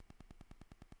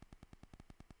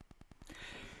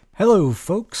Hello,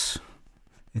 folks.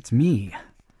 It's me,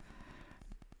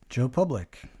 Joe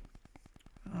Public.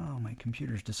 Oh, my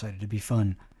computer's decided to be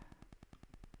fun.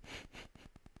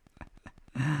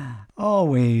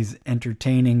 Always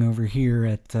entertaining over here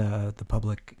at the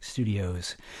Public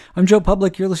Studios. I'm Joe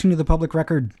Public. You're listening to The Public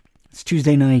Record. It's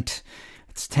Tuesday night.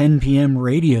 It's 10 p.m.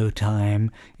 radio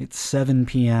time. It's 7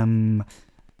 p.m.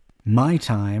 my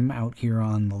time out here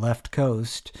on the left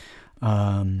coast.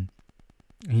 In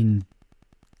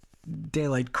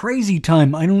daylight crazy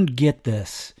time. I don't get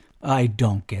this.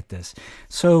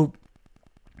 So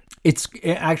it's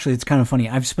kind of funny.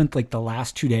 I've spent like the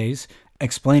last 2 days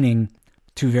explaining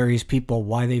to various people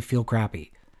why they feel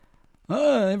crappy.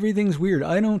 Everything's weird.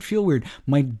 I don't feel weird.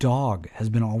 My dog has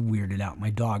been all weirded out.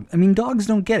 Dogs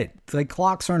don't get it. It's like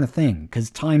clocks aren't a thing because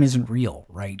time isn't real,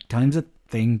 right? Time's a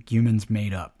thing humans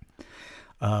made up.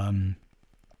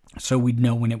 So we'd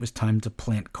know when it was time to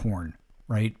plant corn,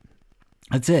 right?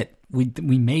 That's it.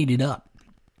 We made it up.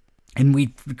 And we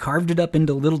carved it up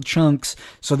into little chunks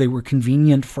so they were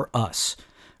convenient for us,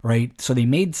 right? So they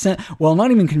made sense. Well,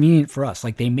 not even convenient for us.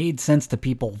 Like they made sense to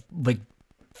people like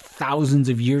thousands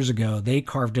of years ago. They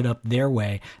carved it up their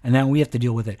way, and now we have to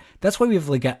deal with it. That's why we have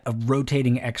like a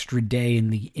rotating extra day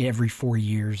in every 4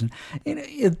 years. And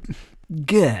I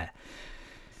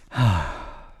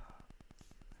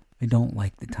don't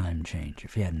like the time change,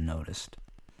 if you hadn't noticed.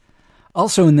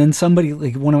 Also, and then somebody,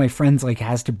 like one of my friends, like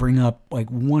has to bring up like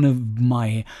one of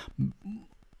my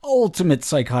ultimate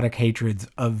psychotic hatreds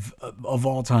of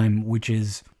all time, which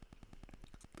is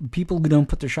people who don't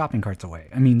put their shopping carts away.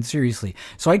 I mean, seriously.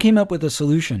 So I came up with a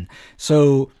solution.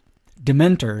 So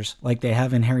Dementors, like they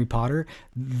have in Harry Potter,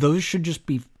 those should just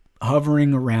be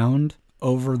hovering around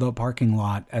over the parking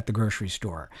lot at the grocery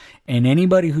store. And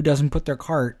anybody who doesn't put their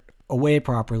cart away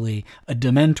properly, a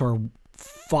Dementor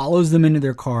follows them into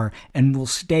their car and will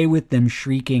stay with them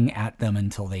shrieking at them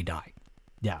until they die.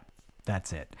 Yeah,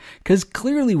 that's it. Because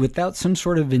clearly without some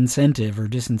sort of incentive or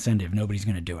disincentive, nobody's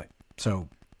going to do it. So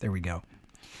there we go.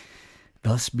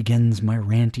 Thus begins my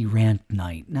ranty rant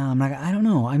night. No, I'm not. I don't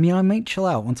know. I mean, I might chill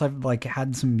out once I've like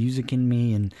had some music in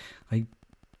me and like,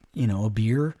 a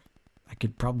beer. I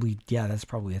could probably, that's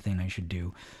probably a thing I should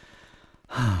do.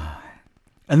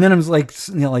 And then I was like,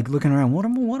 like looking around. What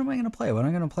am I going to play? What am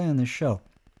I going to play on this show?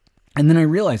 And then I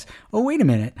realized, oh, wait a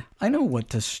minute. I know what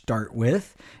to start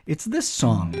with. It's this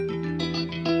song.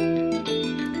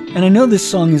 And I know this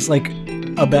song is like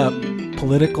about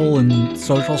political and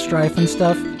social strife and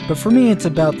stuff, but for me, it's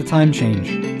about the time change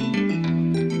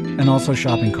and also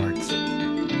shopping carts.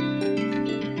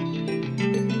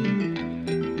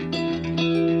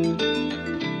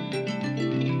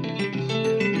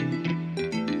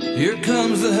 Here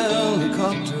comes the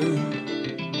helicopter,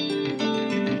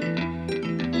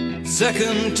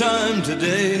 second time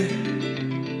today.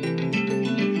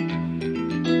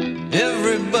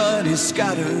 Everybody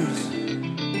scatters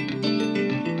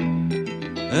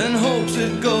and hopes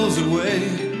it goes away.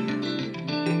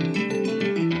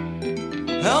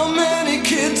 How many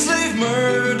kids they've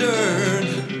murdered,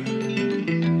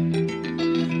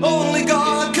 only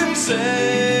God can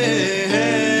say.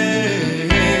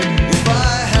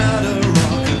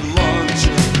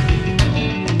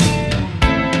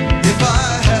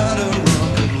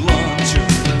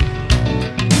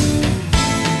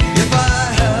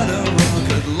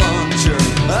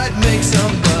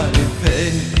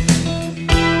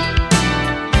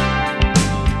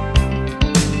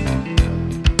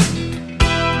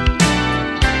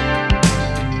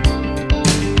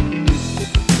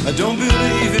 I don't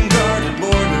believe in guarded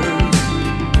borders,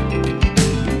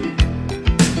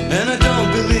 and I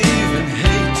don't believe in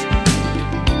hate.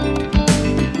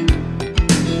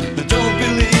 I don't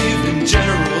believe in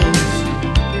generals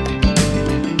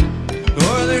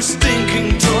or their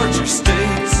stinking torture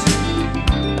states.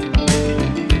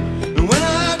 And when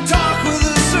I talk with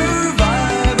the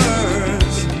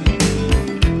survivors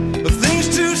of things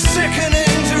too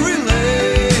sickening to relate,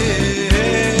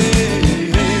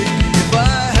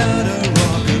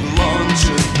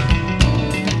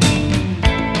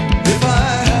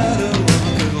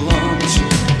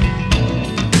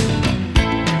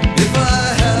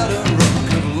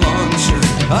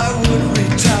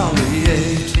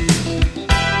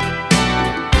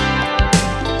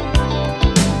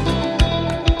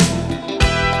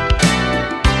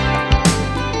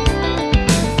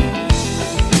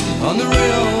 on the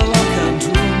rail I can't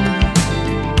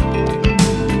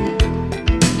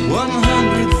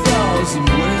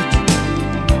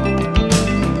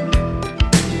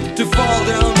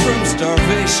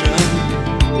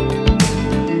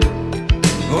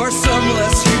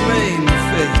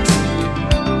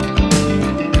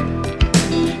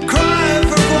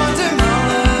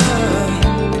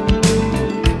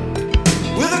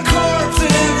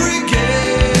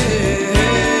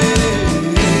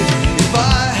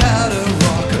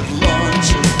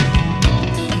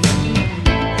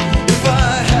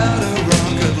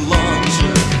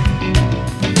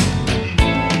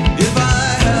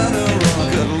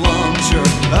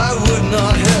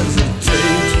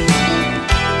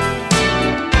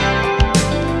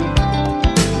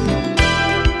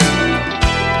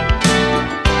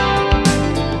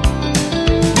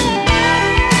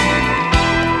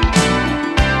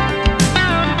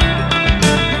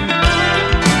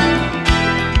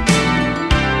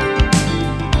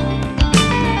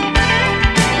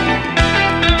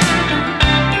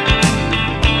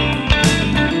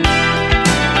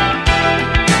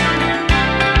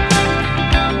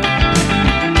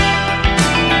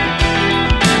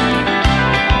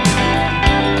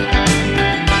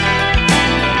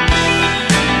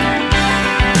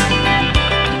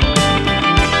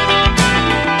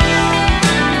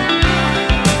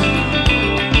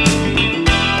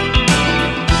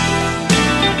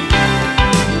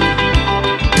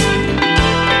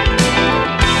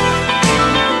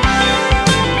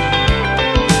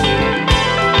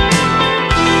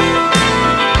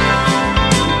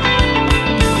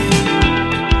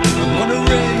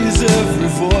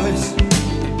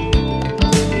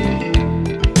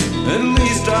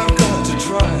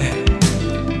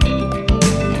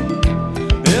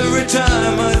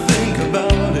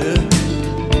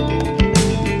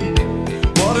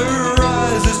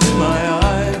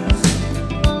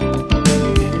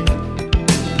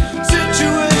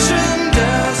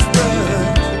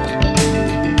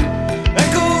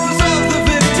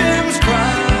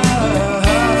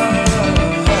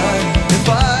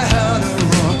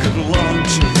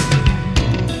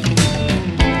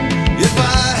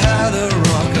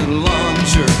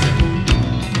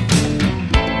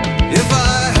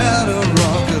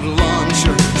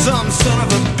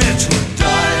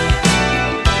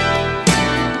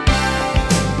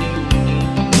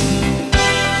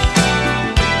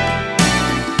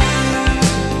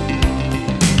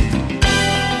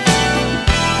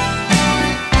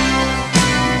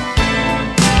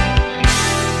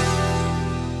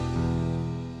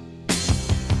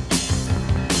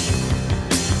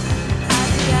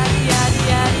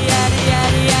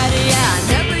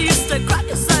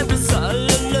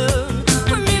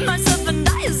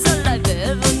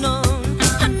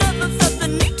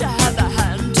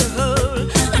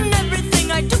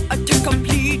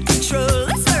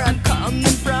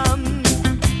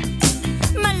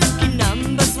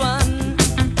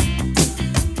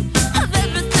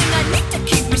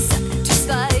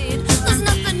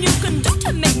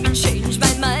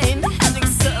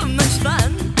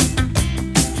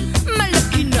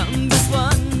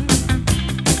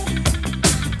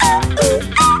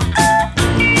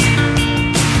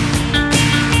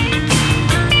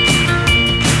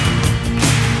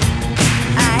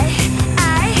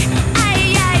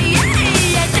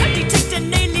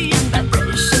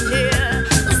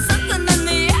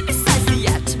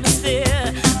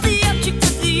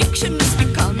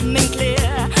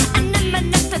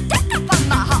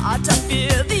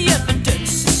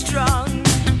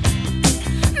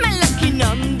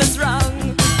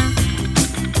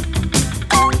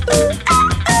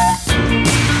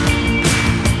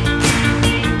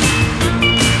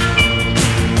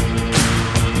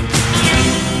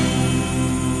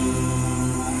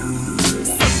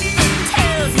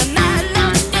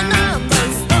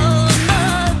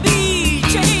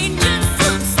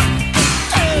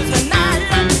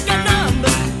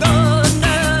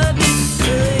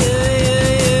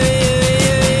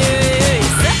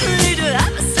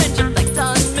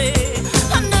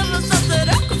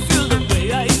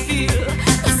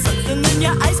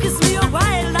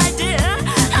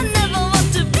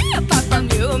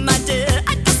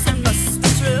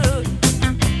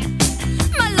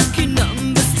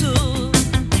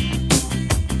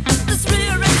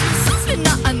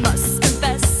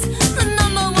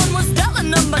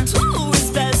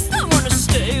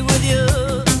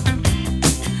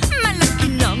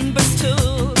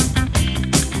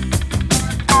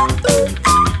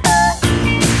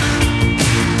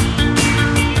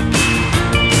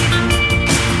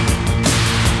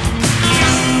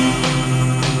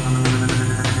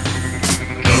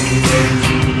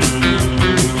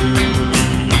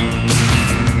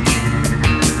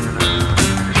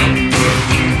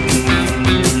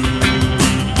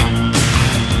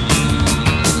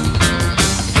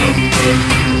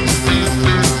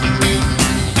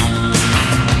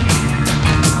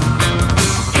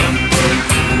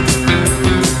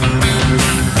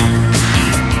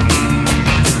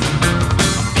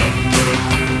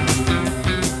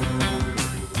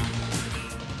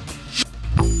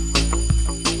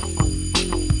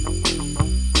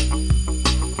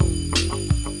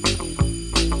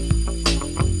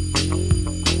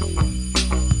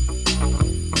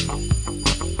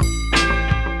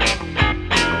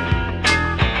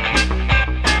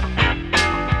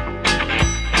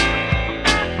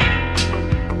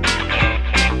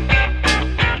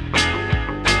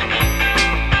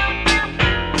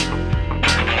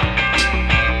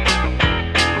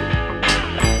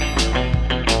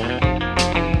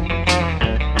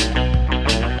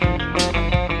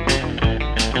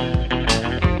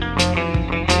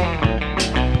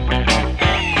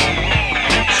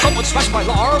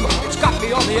my alarm. It's got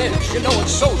me on the edge, you know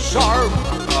it's so sharp.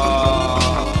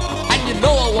 And you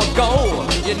know I won't go,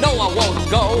 you know I won't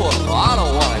go. I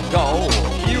don't wanna go.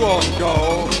 You won't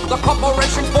go. The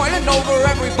corporation's boiling over,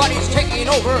 everybody's taking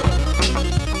over.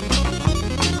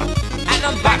 And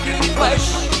I'm back in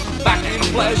flesh, back in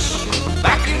flesh,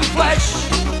 back in flesh,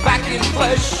 back in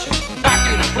flesh, back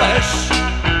in flesh.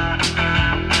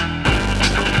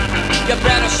 You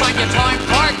better sign your time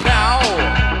card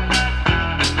now.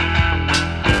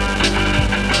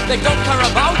 They don't care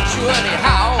about you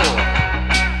anyhow.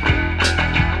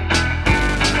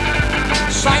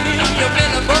 Sign in your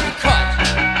minimum cut.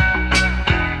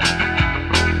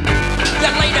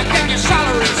 Then later get your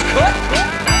salaries cut.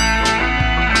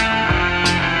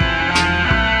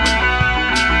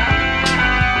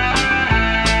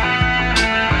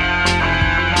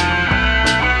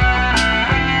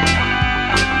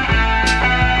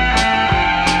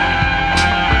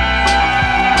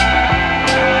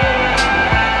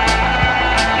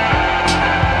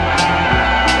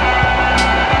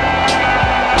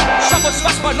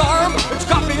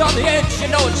 On the edge, you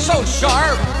know it's so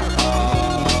sharp.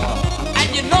 And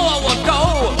you know I won't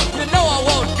go, you know I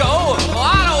won't go.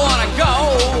 I don't wanna go.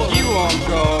 You won't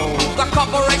go. The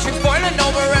corporation's boiling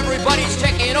over, everybody's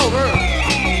taking over.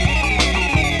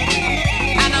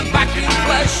 And I'm back in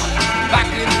flesh, back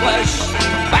in flesh,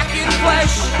 back in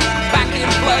flesh, back in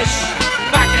flesh,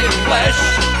 back in flesh.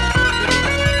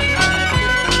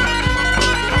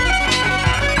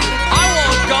 I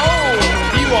won't go.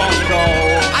 You won't go.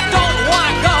 I don't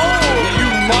wanna go. You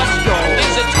must go.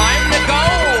 Is it time to go?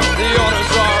 The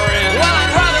orders are in. Well,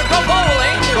 I'd rather go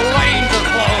bowling. The lanes are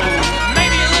closed.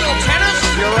 Maybe a little tennis.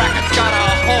 Your racket's got a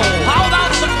hole. How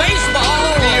about some baseball?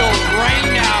 Fields rain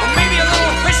now. Maybe a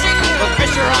little fishing. The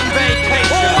fish are on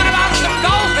vacation. Oh, what about some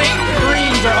golfing?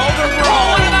 Greens are Oh, overgrown.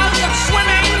 what about some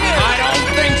swimming? I don't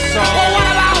think so. Oh, what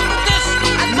about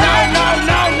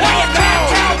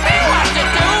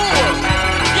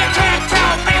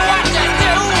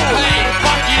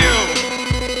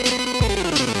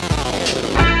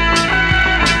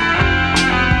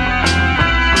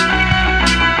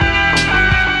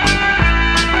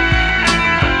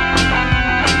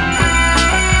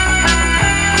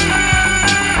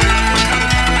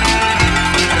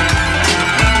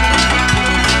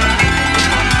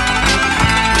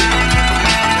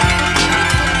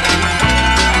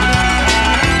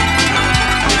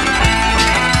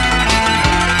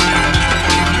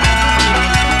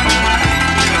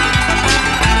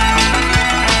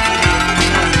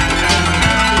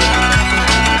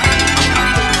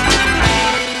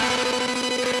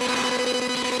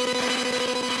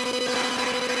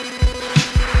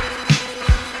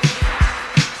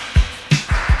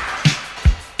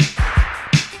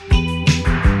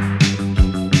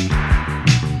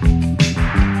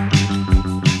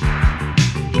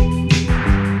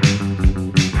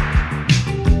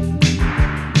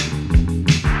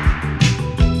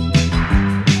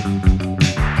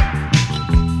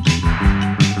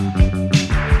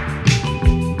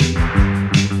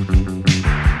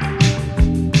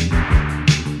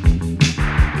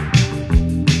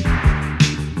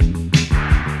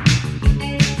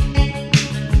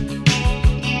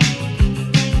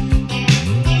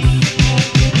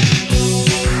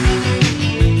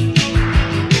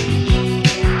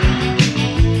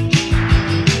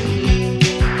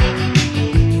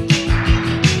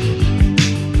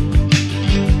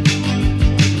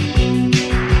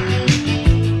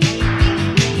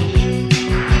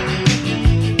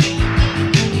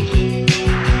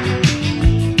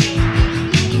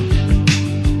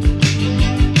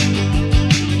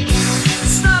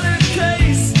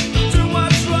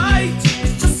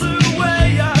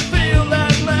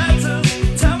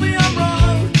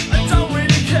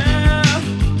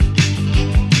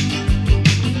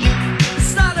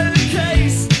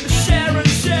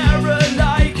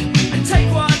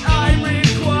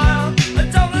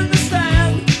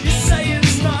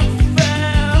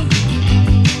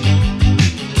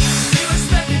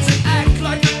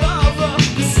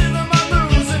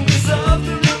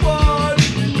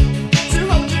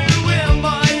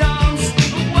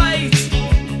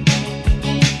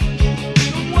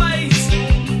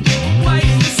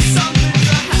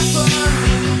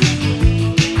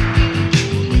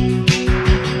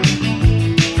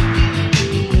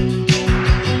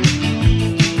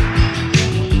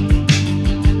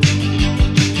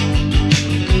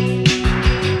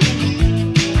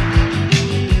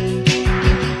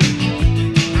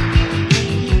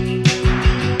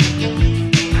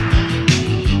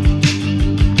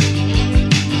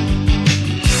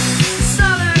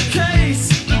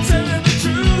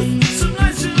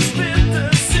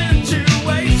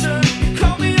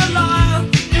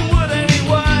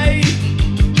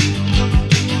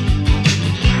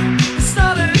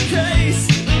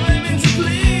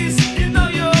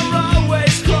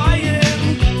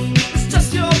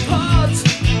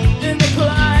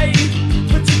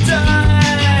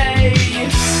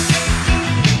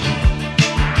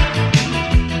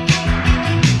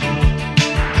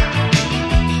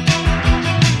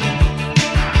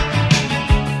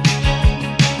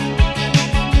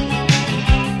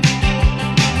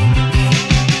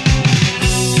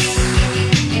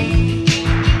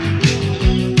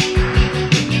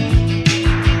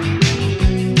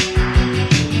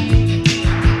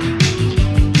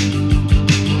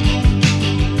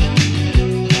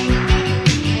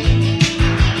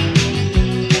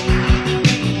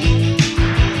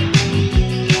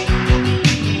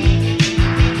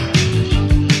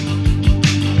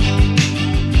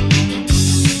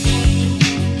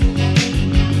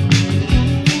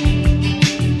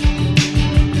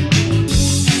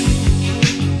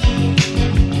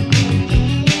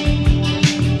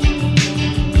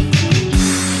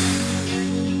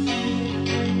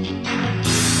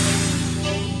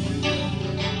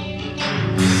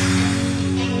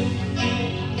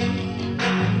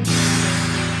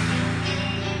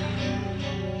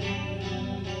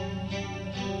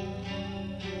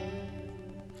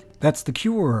That's The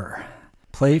Cure.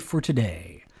 Play for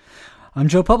Today. I'm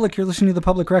Joe Public. You're listening to The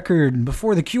Public Record.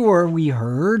 Before The Cure, we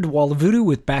heard Wall of Voodoo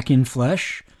with Back in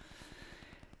Flesh,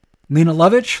 Lena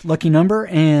Lovitch, Lucky Number,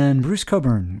 and Bruce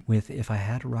Coburn with If I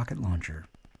Had a Rocket Launcher.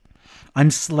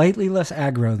 I'm slightly less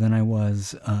aggro than I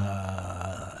was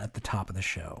at the top of the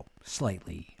show.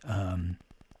 Slightly.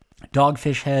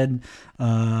 Dogfish Head,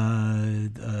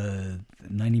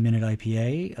 90-minute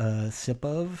IPA, sip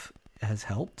of, has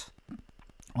helped.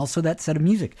 Also, that set of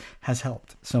music has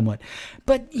helped somewhat.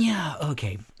 But yeah,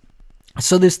 okay.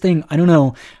 So this thing, I don't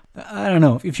know.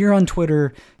 If you're on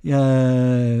Twitter,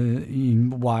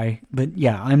 why? But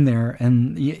yeah, I'm there.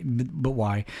 But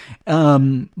why?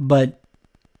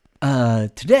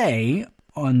 Today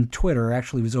on Twitter,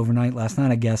 actually it was overnight last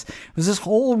night, I guess, was this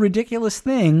whole ridiculous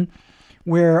thing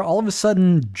where all of a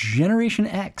sudden Generation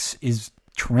X is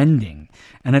trending.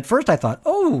 And at first I thought,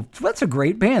 oh, that's a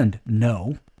great band.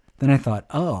 No. Then I thought,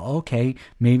 oh, okay,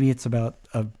 maybe it's about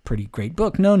a pretty great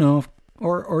book. No.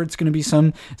 Or it's going to be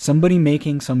somebody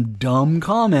making some dumb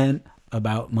comment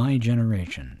about my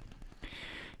generation.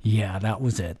 Yeah, that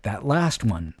was it. That last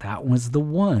one. That was the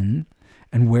one.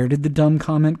 And where did the dumb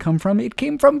comment come from? It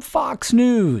came from Fox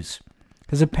News.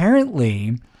 Because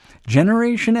apparently,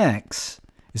 Generation X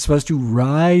is supposed to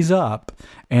rise up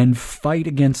and fight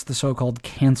against the so-called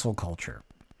cancel culture.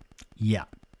 Yeah.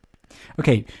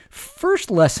 Okay, first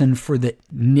lesson for the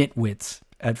nitwits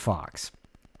at Fox.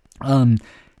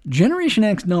 Generation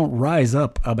X don't rise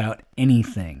up about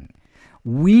anything.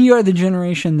 We are the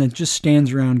generation that just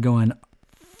stands around going,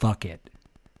 fuck it.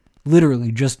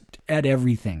 Literally, just at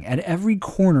everything, at every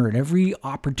corner, at every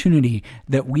opportunity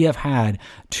that we have had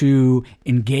to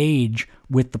engage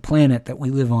with the planet that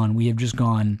we live on, we have just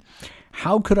gone,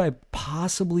 how could I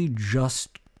possibly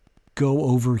just go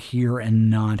over here and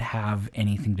not have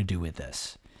anything to do with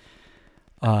this?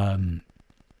 And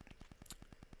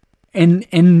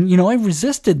I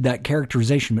resisted that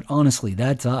characterization, but honestly,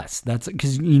 that's us. That's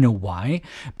because, you know why?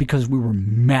 Because we were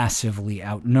massively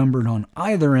outnumbered on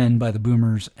either end by the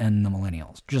boomers and the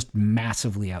millennials. Just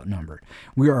massively outnumbered.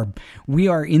 We are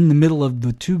in the middle of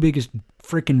the two biggest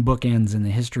freaking bookends in the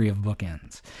history of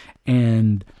bookends.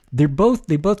 And they both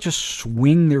just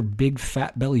swing their big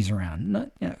fat bellies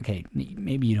around. Okay,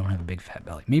 maybe you don't have a big fat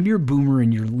belly. Maybe you're a boomer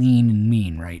and you're lean and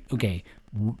mean, right? Okay,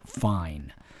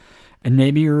 fine. And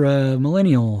maybe you're a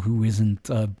millennial who isn't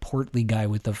a portly guy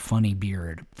with a funny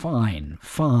beard. Fine.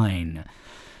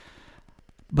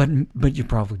 But you're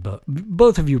probably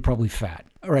both of you are probably fat,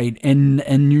 right?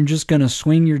 And you're just gonna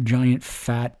swing your giant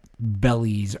fat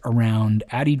bellies around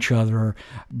at each other,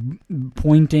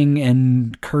 pointing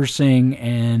and cursing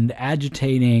and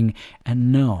agitating.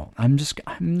 And no, I'm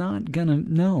not gonna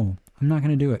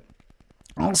do it.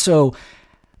 Also,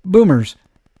 boomers,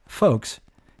 folks,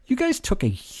 you guys took a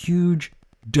huge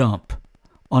dump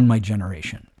on my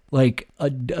generation, like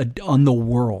on the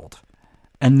world,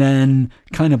 and then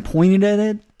kind of pointed at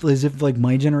it as if like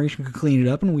my generation could clean it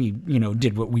up, and we,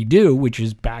 did what we do, which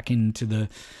is back into the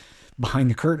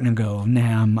behind the curtain and go,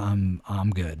 nah,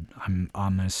 I'm good. I'm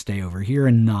gonna stay over here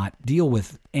and not deal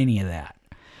with any of that.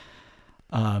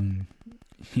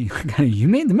 You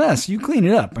made the mess. You clean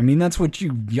it up. I mean, that's what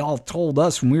y'all told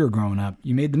us when we were growing up.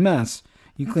 You made the mess.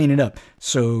 You clean it up.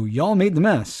 So y'all made the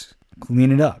mess.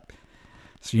 Clean it up.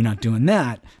 So you're not doing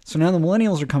that. So now the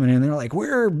millennials are coming in. They're like,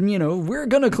 we're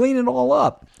going to clean it all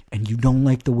up. And you don't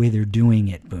like the way they're doing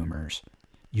it, boomers.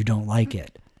 You don't like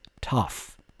it.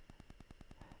 Tough.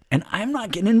 And I'm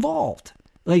not getting involved.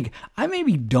 Like, I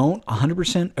maybe don't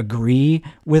 100% agree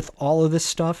with all of this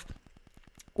stuff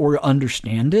or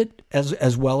understand it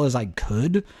as well as I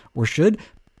could or should.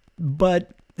 But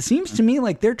it seems to me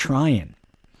like they're trying.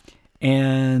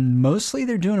 And mostly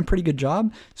they're doing a pretty good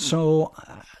job. So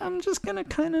I'm just going to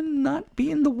kind of not be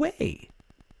in the way.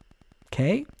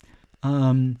 Okay?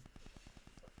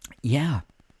 Yeah.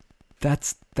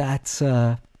 That's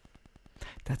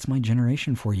my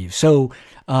generation for you. So,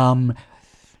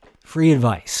 free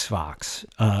advice, Fox.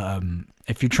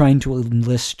 If you're trying to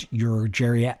enlist your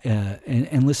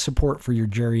enlist support for your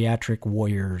geriatric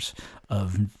warriors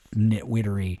of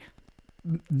nitwittery,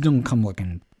 don't come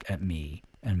looking at me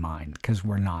and mine, because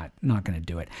we're not going to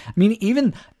do it. I mean,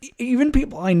 even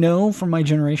people I know from my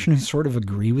generation who sort of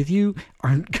agree with you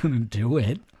aren't going to do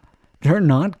it. They're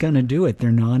not going to do it.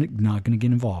 They're not going to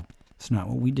get involved. It's not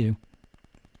what we do.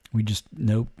 We just,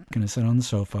 nope, going to sit on the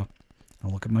sofa.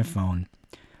 I'll look at my phone.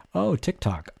 Oh,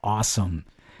 TikTok. Awesome.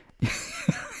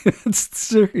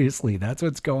 Seriously, that's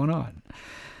what's going on.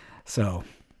 So,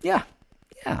 yeah.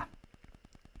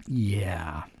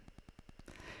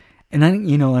 And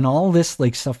and all this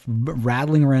like stuff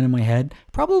rattling around in my head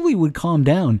probably would calm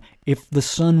down if the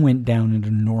sun went down at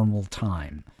a normal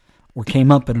time, or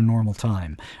came up at a normal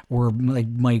time, or like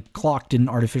my clock didn't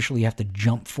artificially have to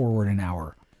jump forward an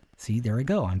hour. See, there I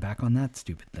go. I'm back on that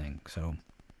stupid thing. So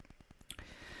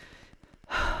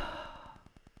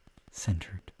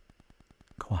centered,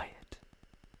 quiet,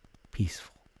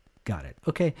 peaceful. Got it.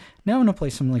 Okay, now I'm gonna play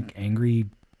some like angry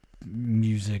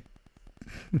music.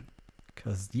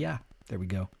 Because, yeah, there we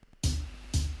go.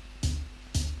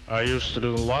 I used to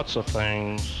do lots of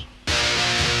things.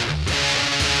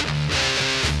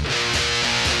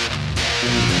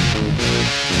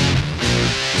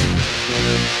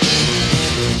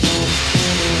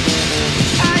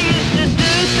 I used to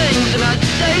do things and I'd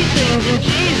say things and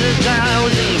Jesus, I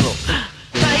was evil.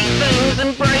 Take things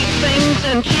and break things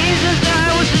and Jesus,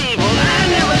 I was evil. I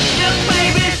never shook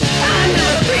babies, I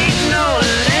never beat no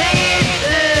ladies.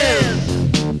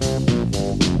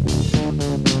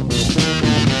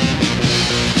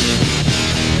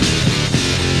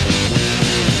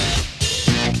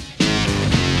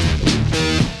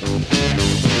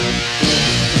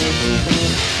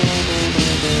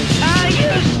 I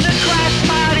used to crash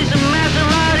parties and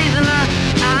Maseratis and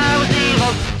I was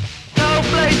evil.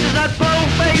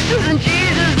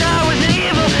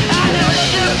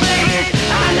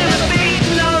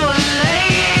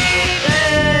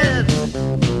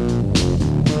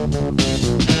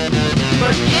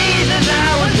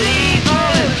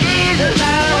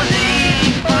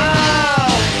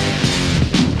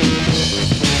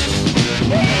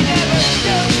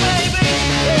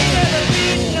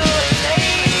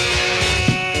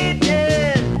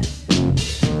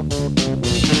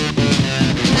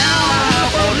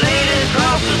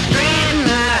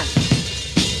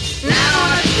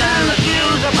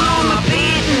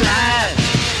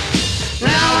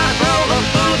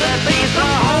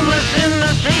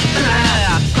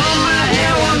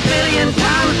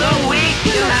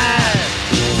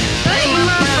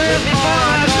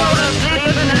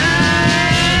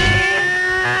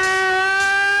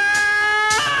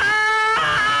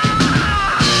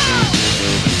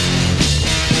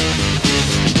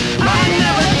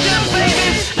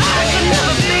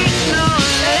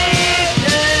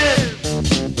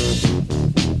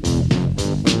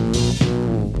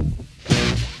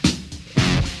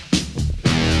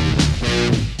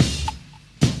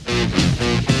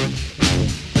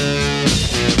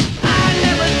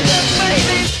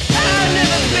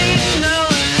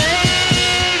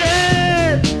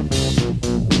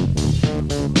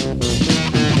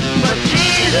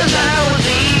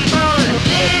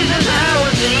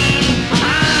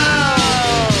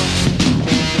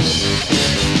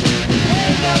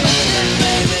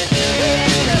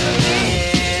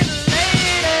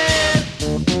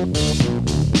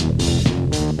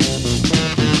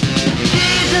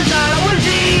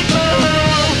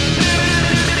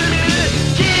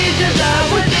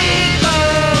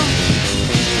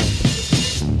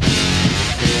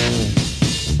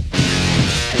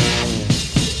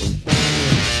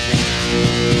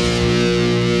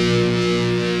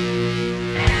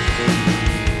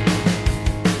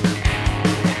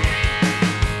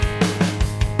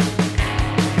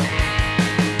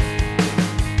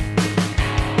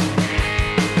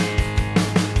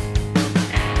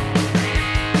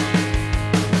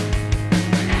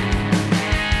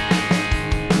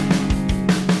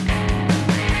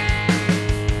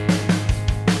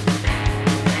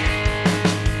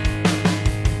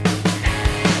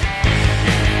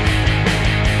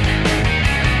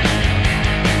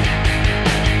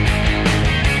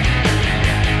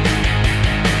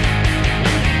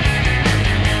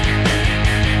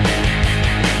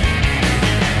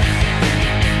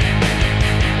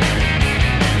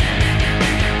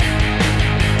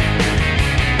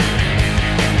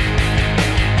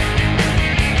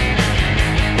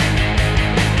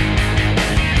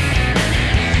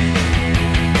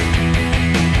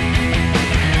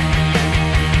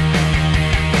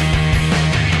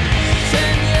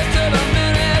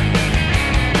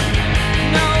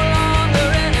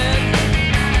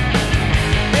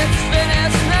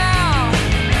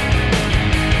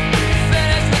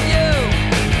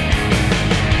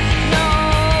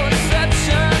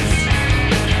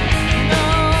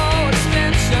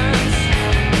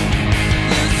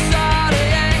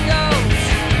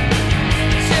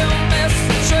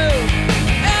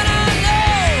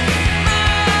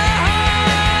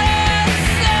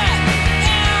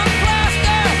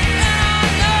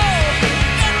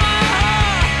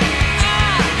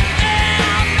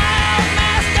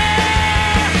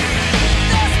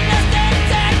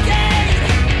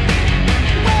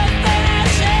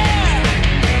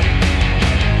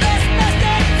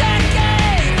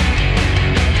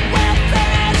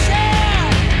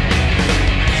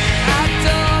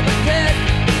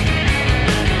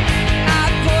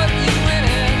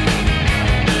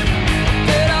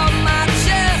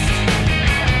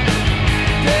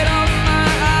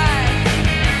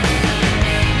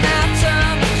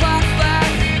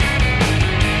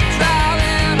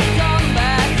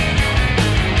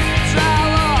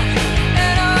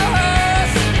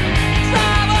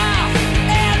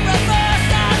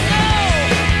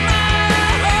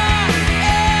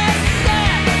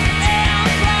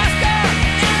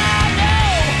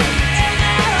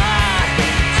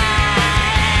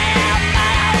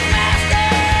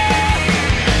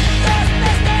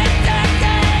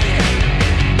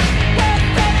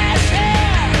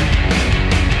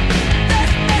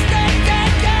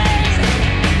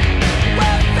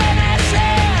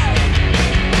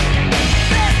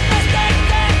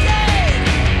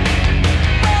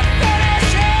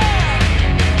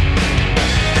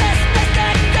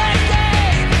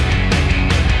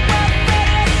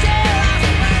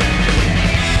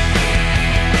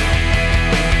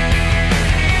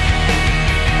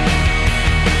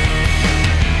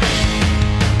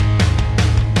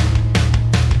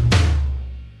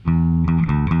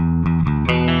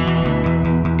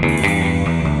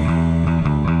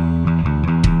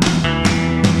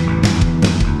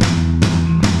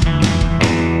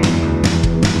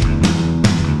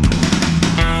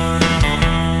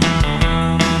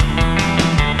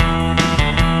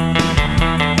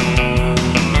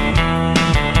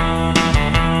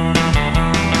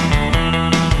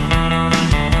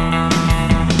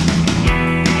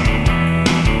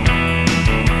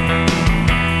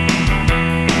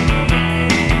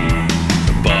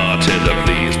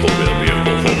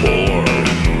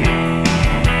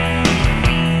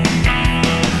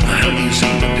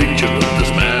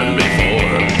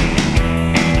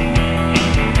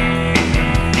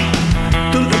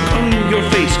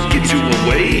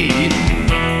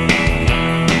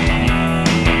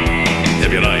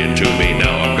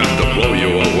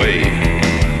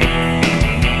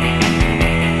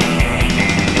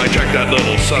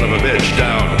 hitched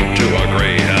down to a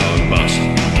Greyhound bus.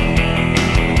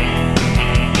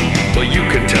 Well, you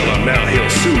can tell him now he'll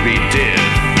soon be dead.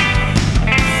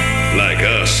 Like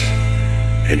us.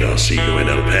 And I'll see you in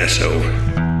El Paso.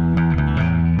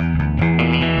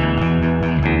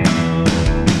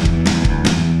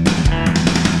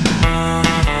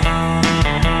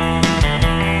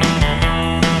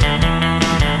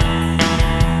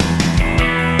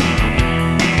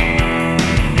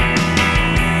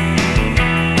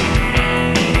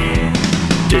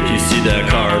 Did you see that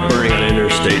car burning on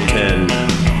Interstate 10?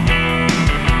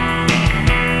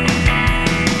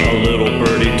 A little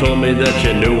birdie told me that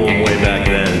you knew him way back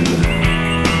then.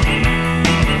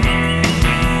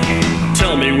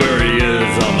 Tell me where he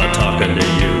is, I'm talking to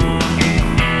you.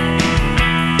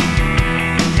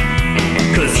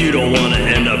 'Cause you don't want to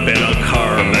end up in a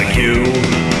barbecue.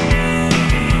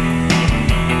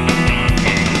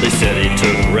 They said he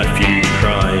took refuge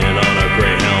crying on a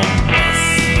Greyhound bus.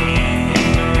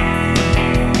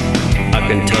 I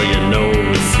can tell you no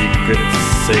secret's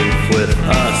safe with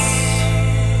us.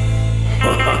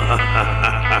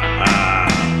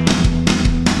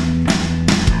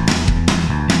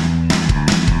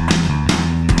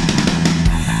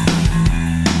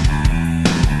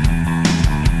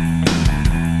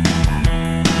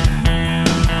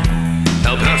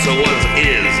 El Paso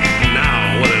is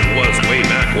now what it was way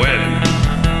back when.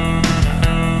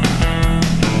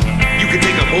 You can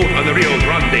take a boat on the Rio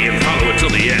Grande and follow it till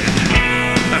the end.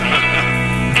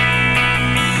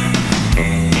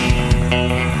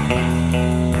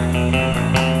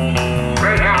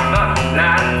 Greyhound bus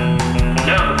line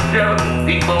number 7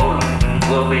 people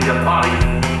will be departing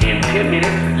in 10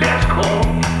 minutes. Last call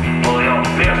for your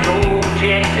best old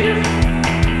chances.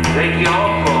 Take you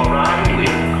all for a ride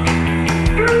with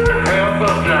Greyhound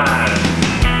bus line.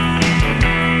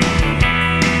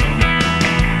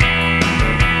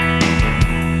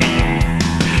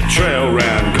 Trail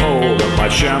ran cold up by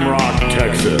Shamrock,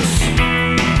 Texas.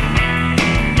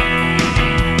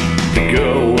 The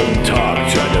girl wouldn't talk,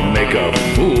 tried to make a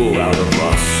fool out of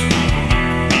us.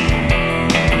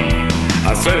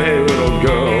 I said, hey little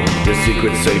girl, the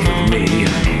secret's safe with me.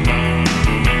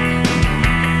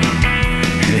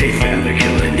 They found the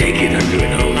killer naked under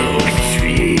an old oak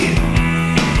tree.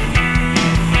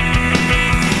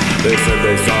 They said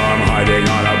they saw him hiding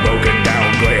on a broken down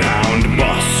Greyhound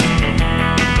bus.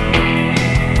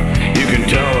 You can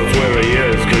tell us where he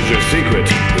is, 'cause your secret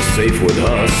is safe with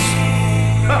us.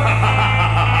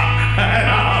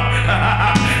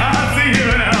 I'll see you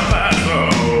in El Paso.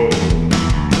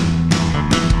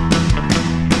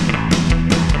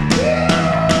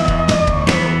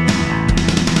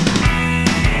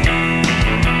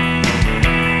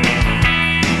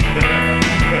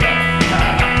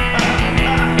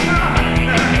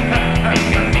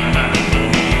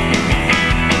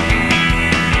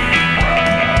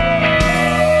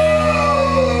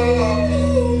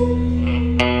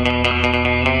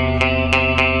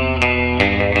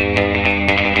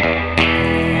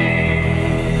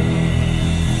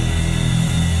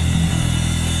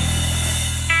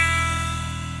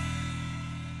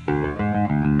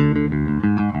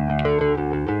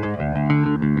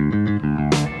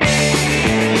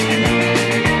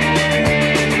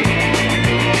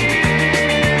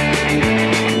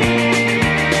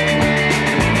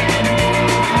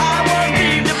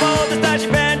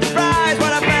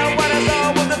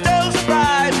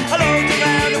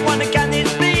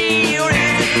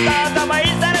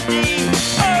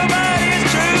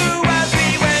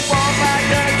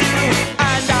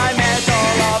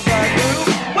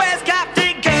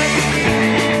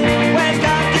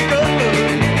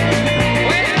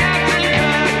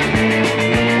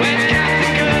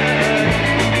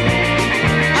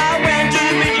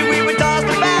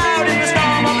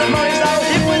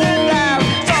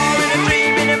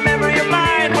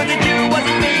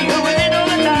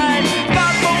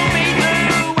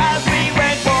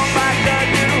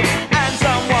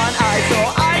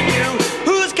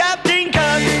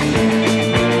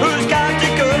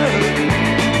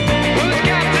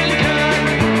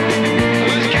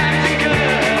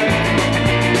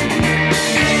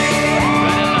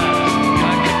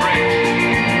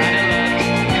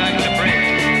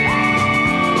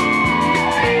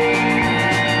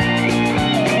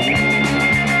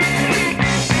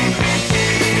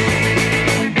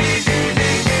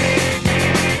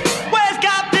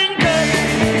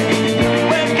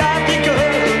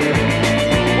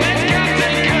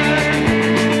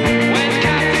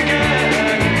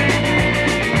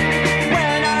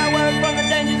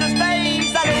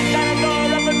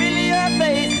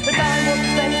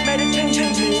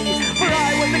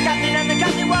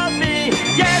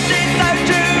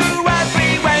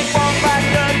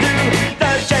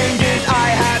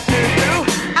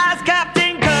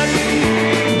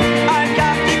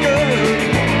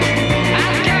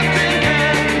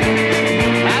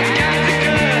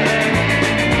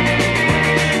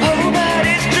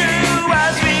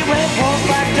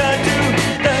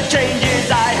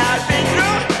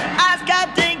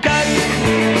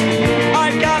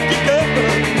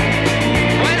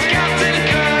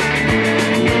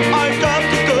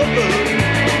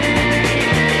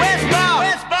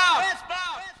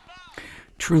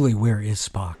 Truly, where is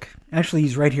Spock? Actually,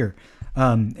 he's right here.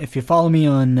 If you follow me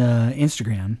on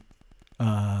Instagram,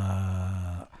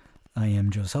 I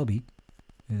am Joe Selby,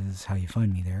 is how you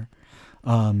find me there.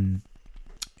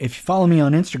 If you follow me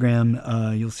on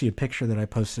Instagram, you'll see a picture that I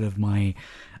posted of my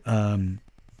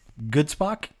good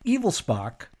Spock, evil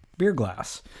Spock beer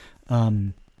glass.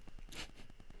 So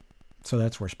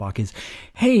that's where Spock is.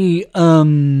 Hey,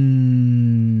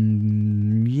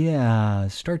 yeah,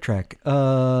 Star Trek.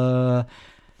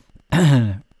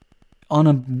 On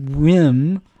a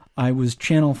whim, I was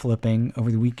channel flipping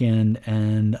over the weekend,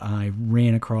 and I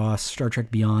ran across Star Trek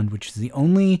Beyond, which is the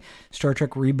only Star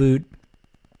Trek reboot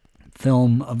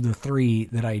film of the three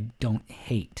that I don't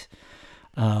hate.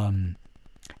 And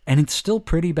it's still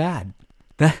pretty bad.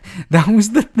 That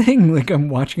was the thing. Like, I'm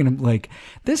watching and I'm like,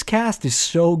 this cast is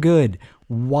so good.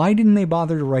 Why didn't they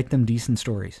bother to write them decent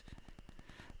stories?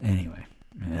 Anyway.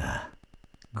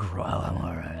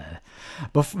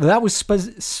 But that was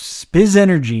Spiz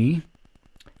Energy.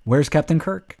 Where's Captain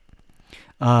Kirk?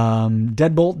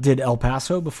 Deadbolt did El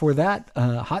Paso before that.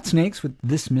 Hot Snakes with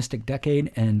This Mystic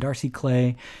Decade. And Darcy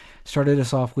Clay started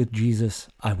us off with Jesus,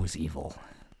 I Was Evil.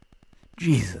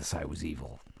 Jesus, I Was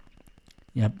Evil.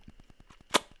 Yep.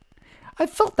 I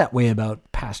felt that way about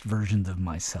past versions of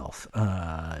myself.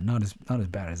 Not as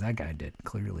bad as that guy did,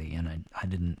 clearly, and I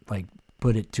didn't like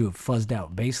put it to a fuzzed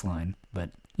out bass line, but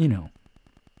you know,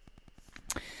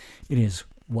 it is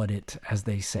what it, as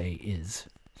they say, is.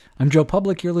 I'm Joe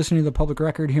Public. You're listening to The Public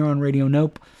Record here on Radio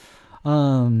Nope. Hey,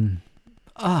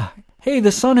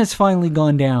 the sun has finally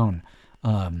gone down.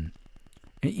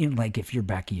 Like, if you're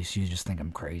back east, you just think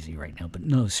I'm crazy right now, but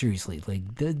no, seriously,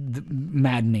 like the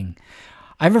maddening.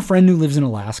 I have a friend who lives in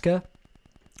Alaska,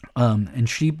 and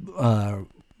she,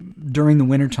 during the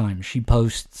wintertime, she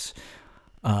posts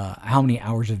how many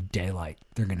hours of daylight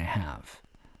they're going to have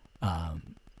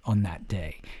on that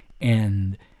day.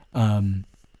 And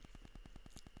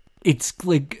it's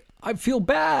like, I feel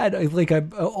bad.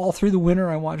 All through the winter,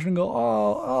 I watch it and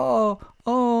go,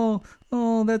 oh,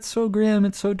 that's so grim.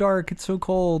 It's so dark. It's so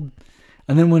cold.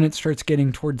 And then when it starts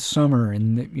getting towards summer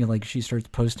and like she starts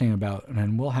posting about,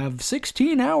 and we'll have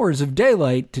 16 hours of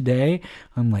daylight today,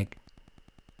 I'm like,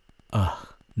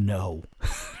 no.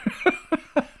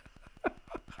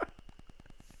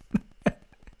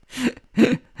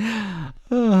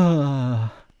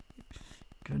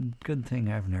 Good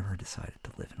thing I've never decided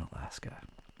to live in Alaska.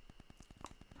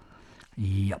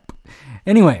 Yep.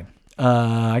 Anyway,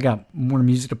 I got more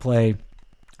music to play,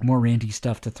 more ranty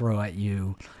stuff to throw at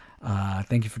you.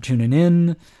 Thank you for tuning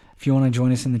in. If you want to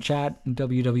join us in the chat,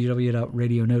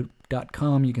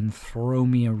 www.radionote.com, you can throw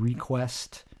me a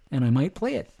request and I might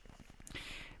play it.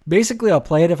 Basically, I'll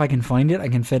play it if I can find it. I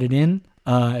can fit it in.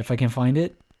 If I can find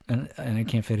it and I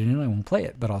can't fit it in, I won't play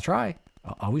it, but I'll try.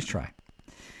 I'll always try.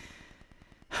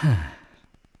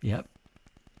 Yep.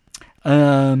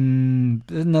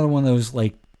 Another one of those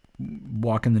like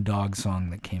walking the dog song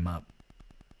that came up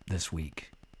this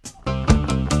week.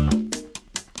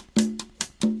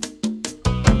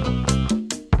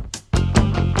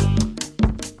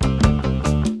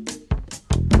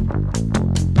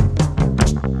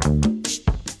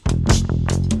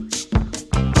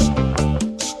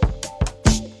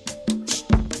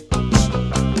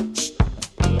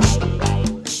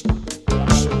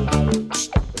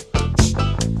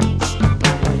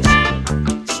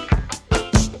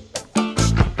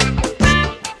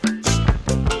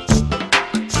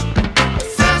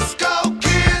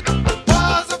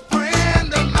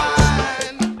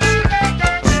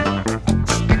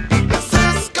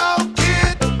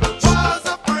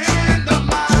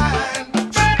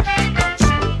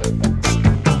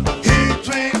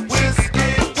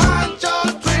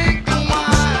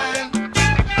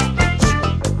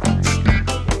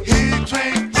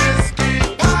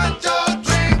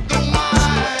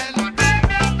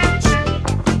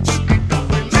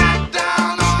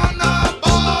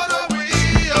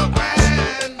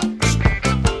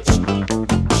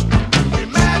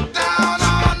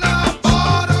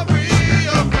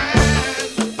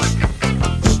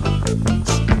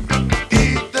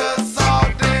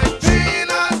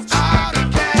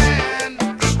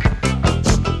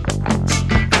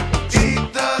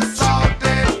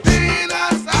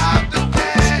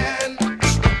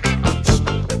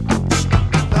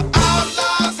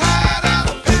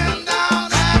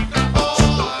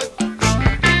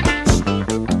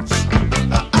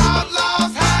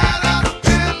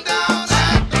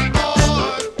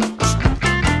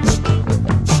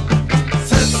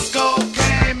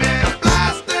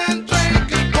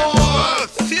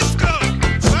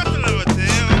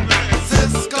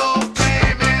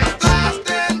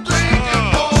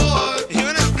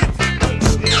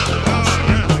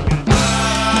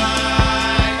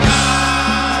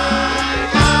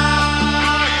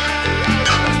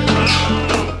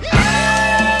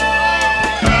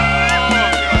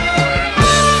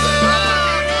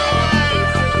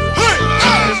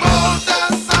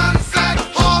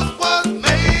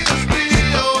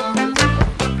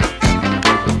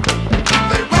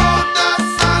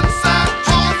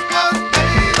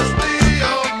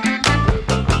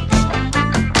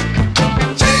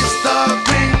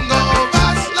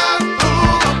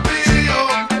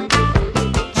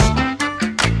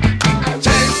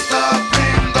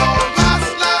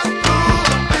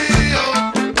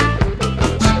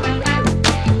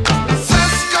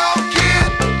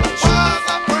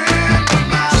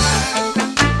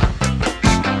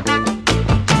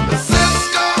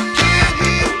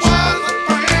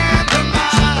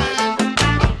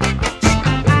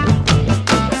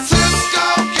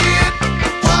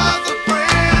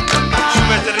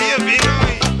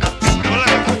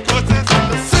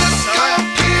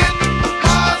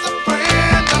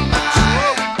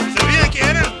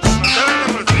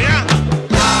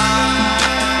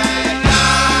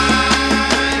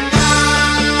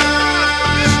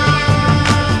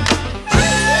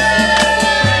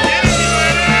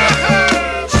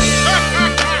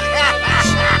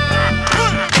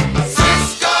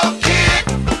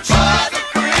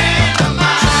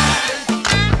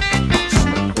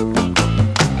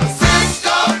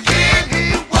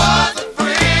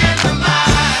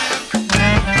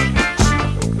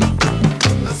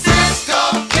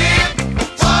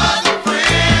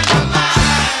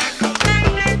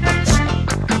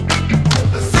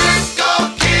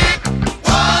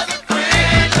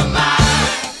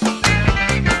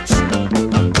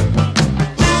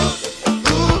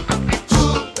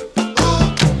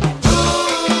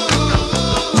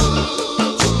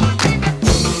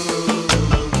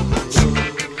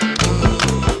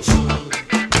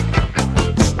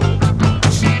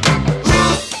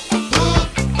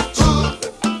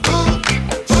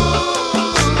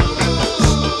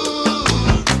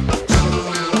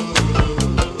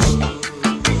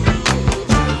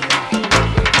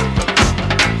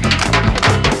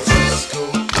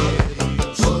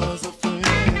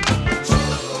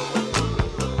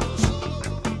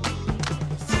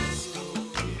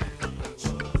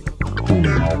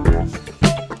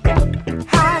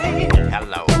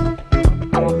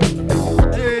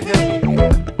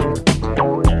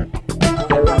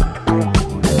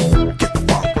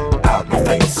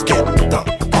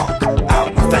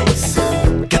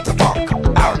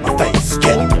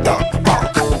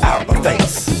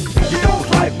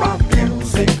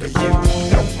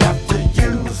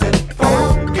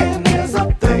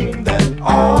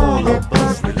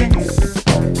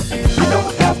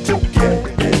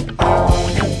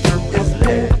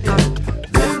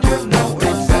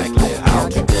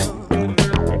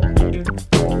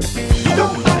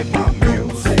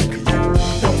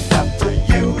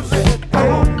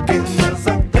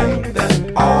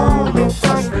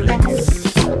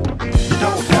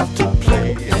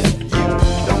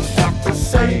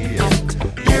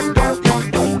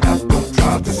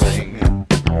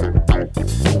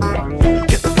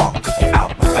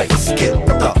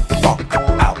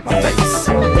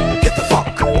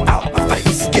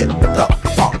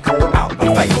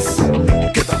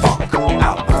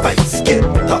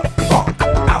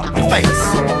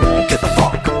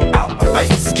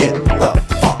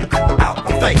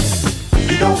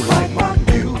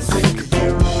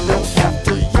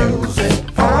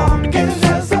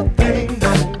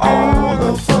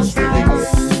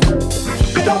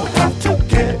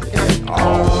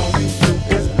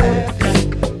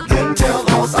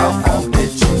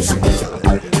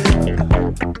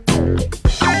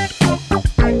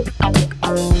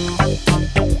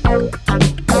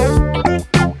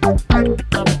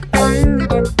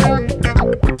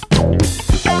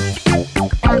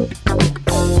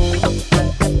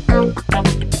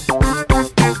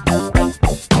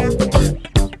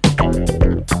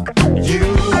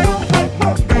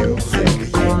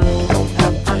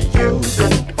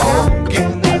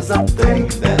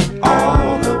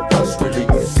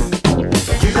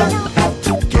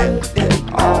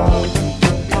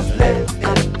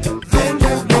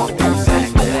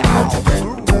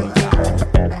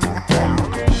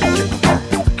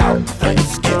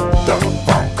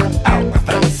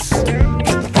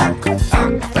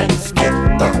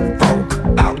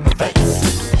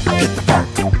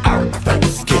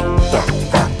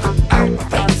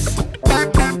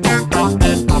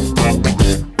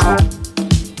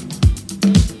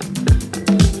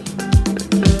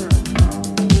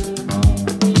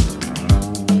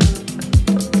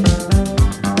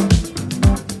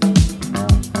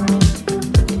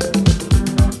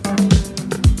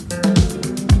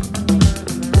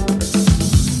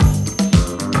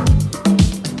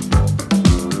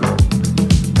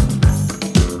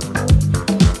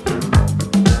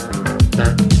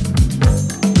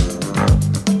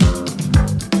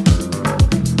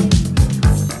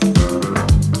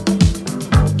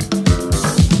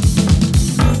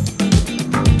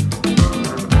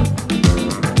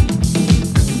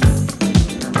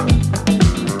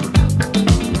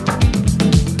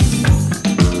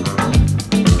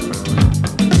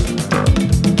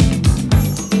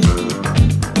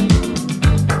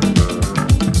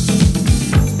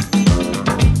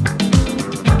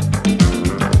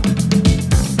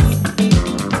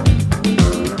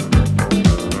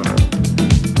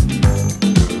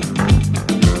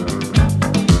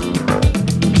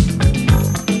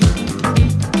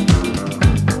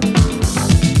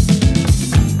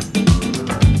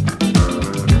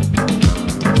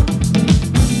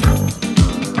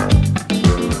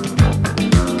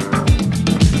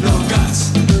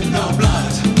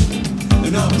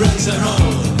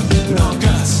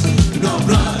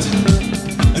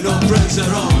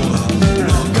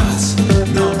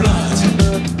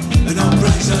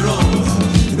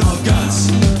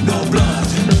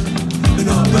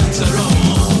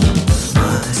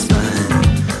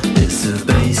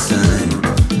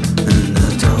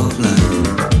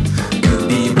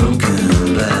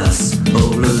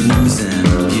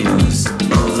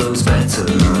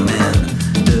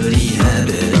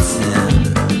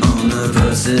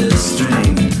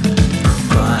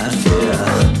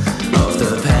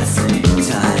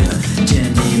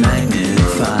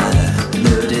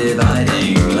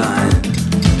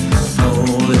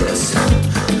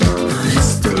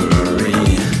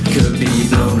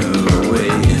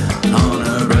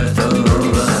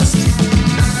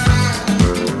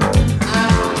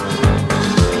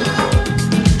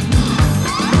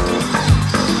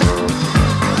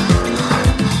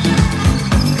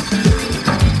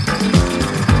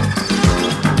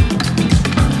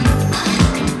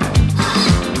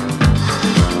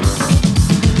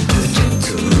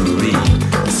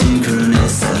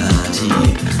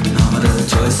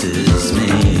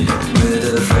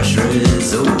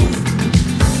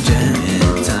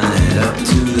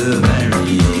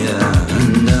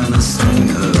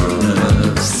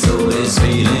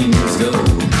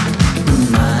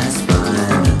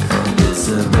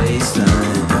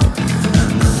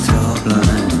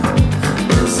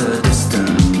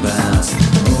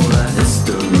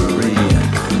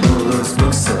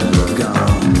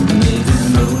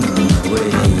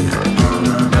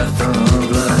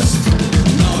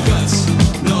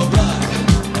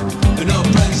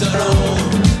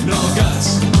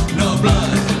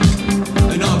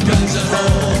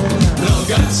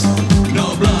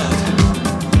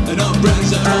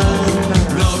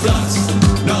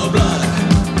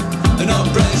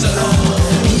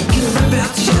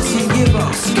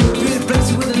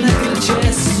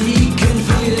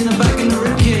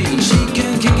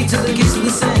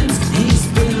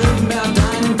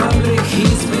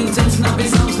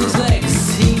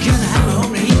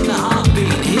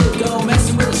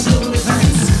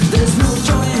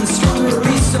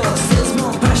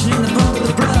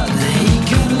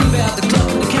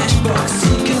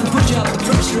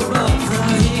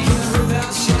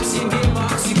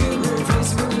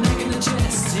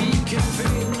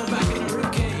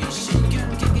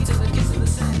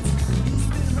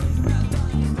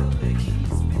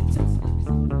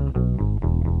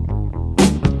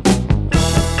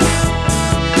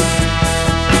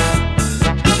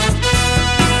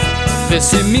 Vê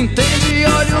se me entende,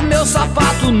 olha o meu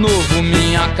sapato novo,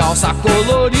 minha calça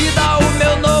colorida, o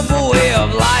meu novo way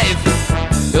of life.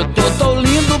 Eu tô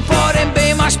lindo, porém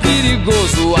bem mais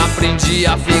perigoso. Aprendi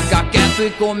a ficar quieto e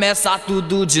começar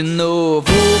tudo de novo.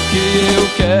 O que eu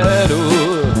quero,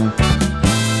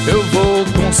 eu vou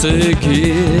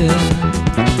conseguir.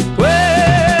 O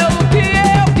que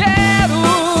eu quero,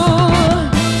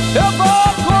 eu vou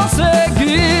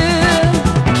conseguir.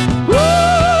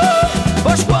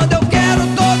 Pois quando eu quero,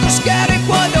 todos querem.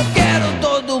 Quando eu quero,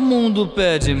 todo mundo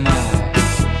pede mais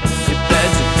e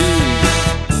pede bis.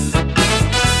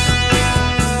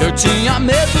 Eu tinha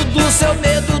medo do seu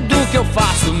medo, do que eu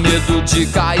faço, medo de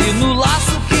cair no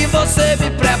laço que você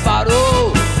me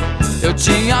preparou. Eu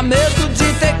tinha medo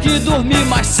de ter que dormir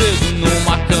mais cedo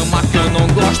numa cama que eu não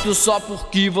gosto só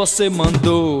porque você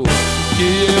mandou. O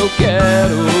que eu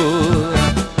quero,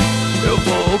 eu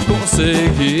vou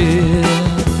conseguir.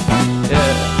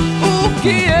 O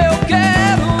que eu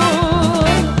quero,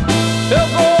 eu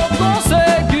vou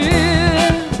conseguir.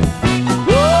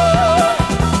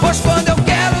 Pois quando eu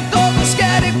quero, todos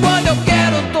querem. Quando eu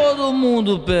quero, todo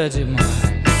mundo pede mais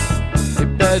e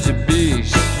pede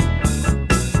bis.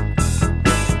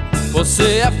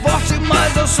 Você é forte,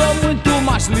 mas eu sou muito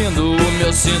mais lindo. O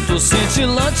meu cinto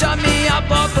cintilante, a minha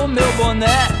bota, o meu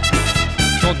boné.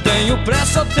 Não tenho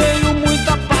pressa, eu tenho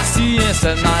muita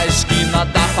paciência. Na esquina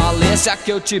da falência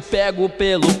que eu te pego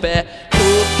pelo pé.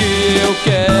 O que eu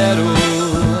quero,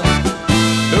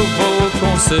 eu vou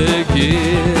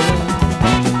conseguir.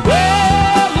 O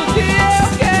que eu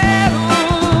quero,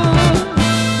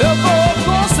 eu vou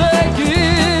conseguir.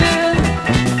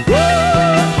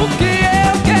 O que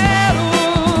eu quero,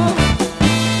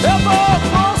 eu vou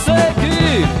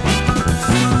conseguir.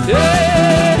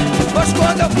 Pois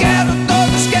quando eu quero,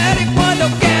 todos querem. Quando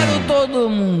eu quero, todo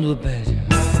mundo pede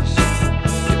mais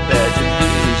e pede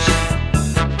bis.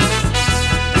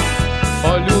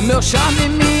 Olha o meu charme,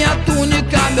 minha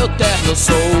túnica, meu terno. Eu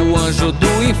sou o anjo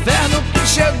do inferno que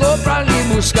chegou pra lhe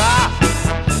buscar.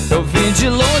 Eu vim de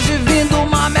longe, vindo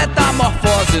uma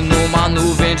metamorfose numa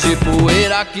nuvem de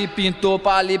poeira que pintou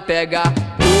pra lhe pegar.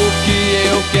 O que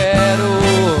eu quero,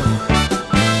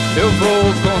 eu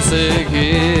vou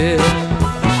conseguir.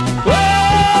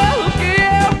 O que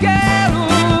eu quero,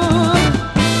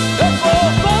 eu vou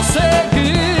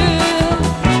conseguir.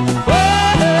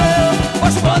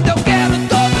 Pois quando eu quero,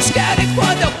 todos querem.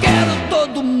 Quando eu quero,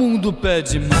 todo mundo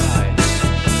pede mais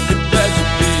e pede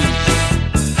bis.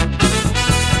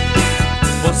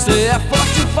 Você é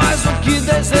forte, faz o que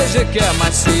deseja e quer,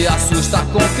 mas se assusta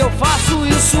com o que eu faço,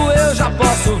 isso eu já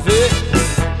posso ver.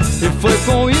 E foi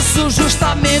com isso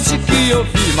justamente que eu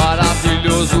vi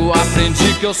maravilhoso.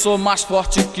 Aprendi que eu sou mais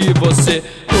forte que você.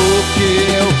 O que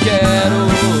eu quero,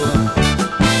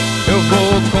 eu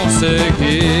vou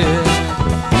conseguir.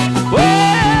 O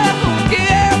que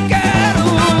eu quero,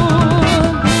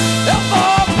 eu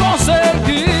vou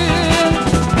conseguir.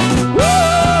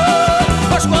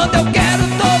 Pois quando eu quero,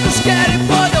 todos querem.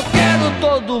 Quando eu quero,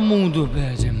 todo mundo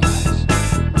pede mais.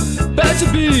 Pede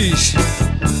bis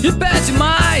e pede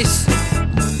mais,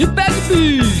 e pede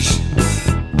bis,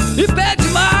 e pede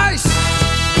mais.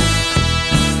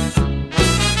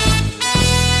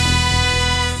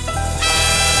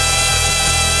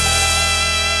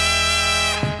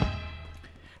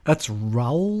 That's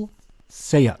Raul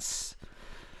Say Us.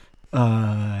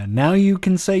 Now you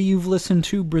can say you've listened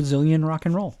to Brazilian rock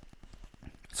and roll.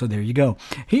 So there you go.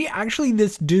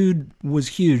 This dude was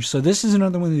huge. So this is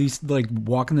another one of these, like,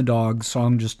 walking the dog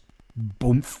song, just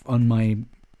boom on my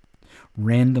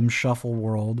random shuffle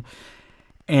world.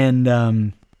 And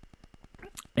I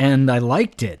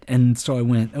liked it. And so I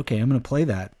went, okay, I'm going to play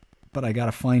that, but I got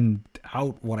to find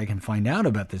out what I can find out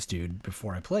about this dude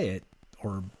before I play it,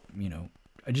 or, you know,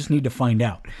 I just need to find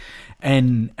out.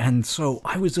 And so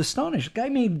I was astonished. The guy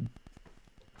made,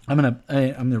 I'm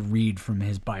gonna read from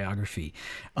his biography.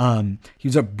 He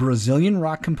was a Brazilian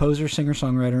rock composer, singer,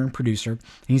 songwriter, and producer.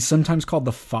 He's sometimes called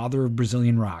the father of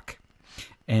Brazilian rock.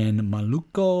 And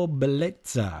Maluco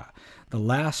Beleza, the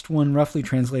last one roughly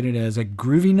translated as a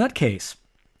groovy nutcase.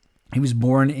 He was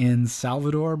born in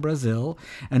Salvador, Brazil,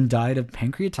 and died of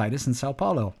pancreatitis in Sao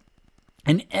Paulo.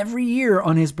 And every year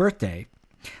on his birthday,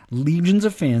 legions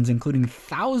of fans, including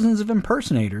thousands of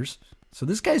impersonators, so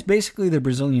this guy's basically the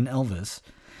Brazilian Elvis,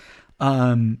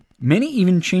 many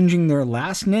even changing their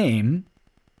last name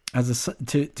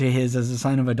to his as a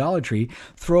sign of idolatry,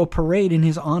 throw a parade in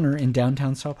his honor in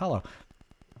downtown Sao Paulo.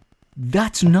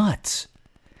 That's nuts.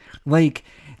 Like,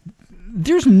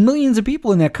 there's millions of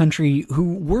people in that country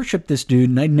who worship this dude,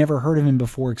 and I'd never heard of him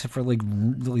before except for like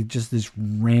really just this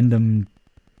random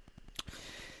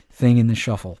thing in the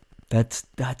shuffle. That's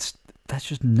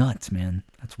just nuts, man.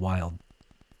 That's wild.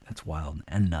 That's wild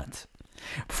and nuts.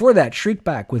 Before that, Shriek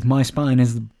Back with My Spine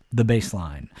is the bass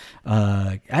line.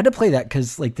 I had to play that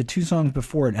because, like, the two songs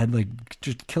before it had, like,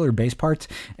 just killer bass parts,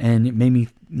 and it made me,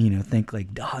 you know, think, like,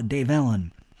 Dave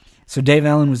Allen. So Dave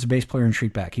Allen was the bass player in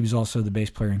Shriek Back. He was also the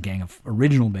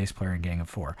original bass player in Gang of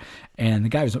Four. And the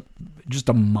guy was just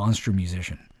a monster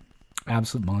musician.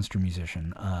 Absolute monster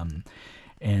musician.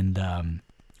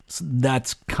 So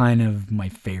that's kind of my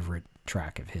favorite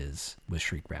track of his, was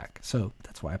Shriek Back. So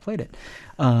that's why I played it.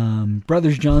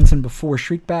 Brothers Johnson before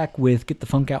Shriek Back with Get the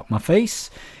Funk Out My Face.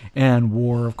 And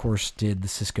War, of course, did the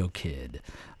Cisco Kid.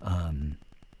 That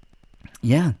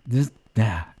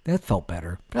felt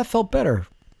better. That felt better.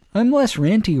 I'm less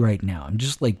ranty right now. I'm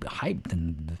just, like, hyped,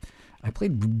 and I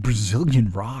played Brazilian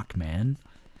rock, man.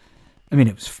 I mean,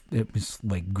 it was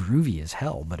like groovy as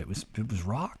hell, but it was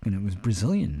rock, and it was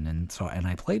Brazilian, and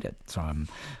I played it. So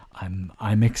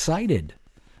I'm excited.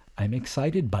 I'm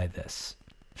excited by this.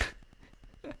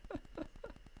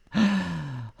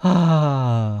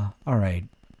 All right.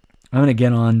 I'm going to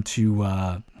get on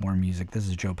to more music. This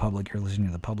is Joe Public. You're listening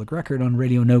to The Public Record on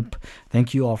Radio Nope.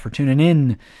 Thank you all for tuning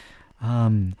in.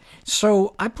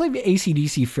 So I play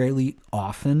AC/DC fairly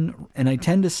often, and I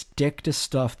tend to stick to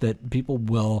stuff that people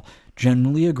will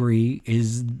generally agree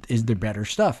is the better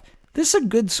stuff. This is a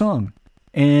good song,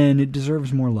 and it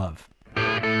deserves more love.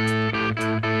 Well,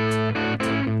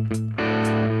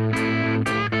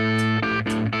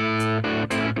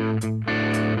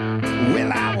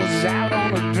 I was out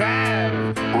on a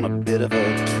drive, on a bit of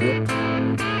a trip,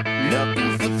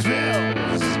 looking for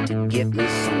thrills to get me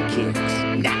some kicks.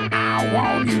 Now,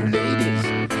 all you ladies,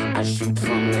 I shoot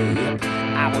from the hip.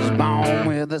 I was born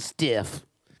with a stiff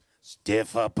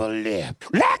upper lip.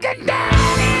 Looking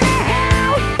down in the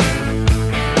house,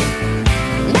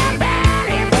 my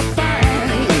body for fun,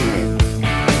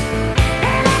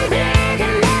 and I'm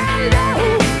digging down low,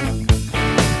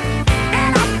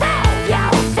 and I broke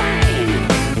your frame.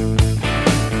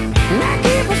 I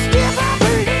keep a stiff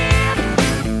upper lip,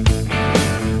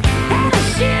 and a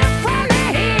shift from the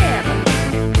hip.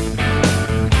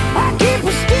 I keep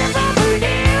a stiff upper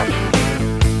lip,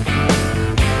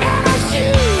 and I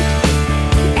shoot,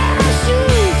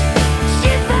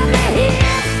 shit from the hip.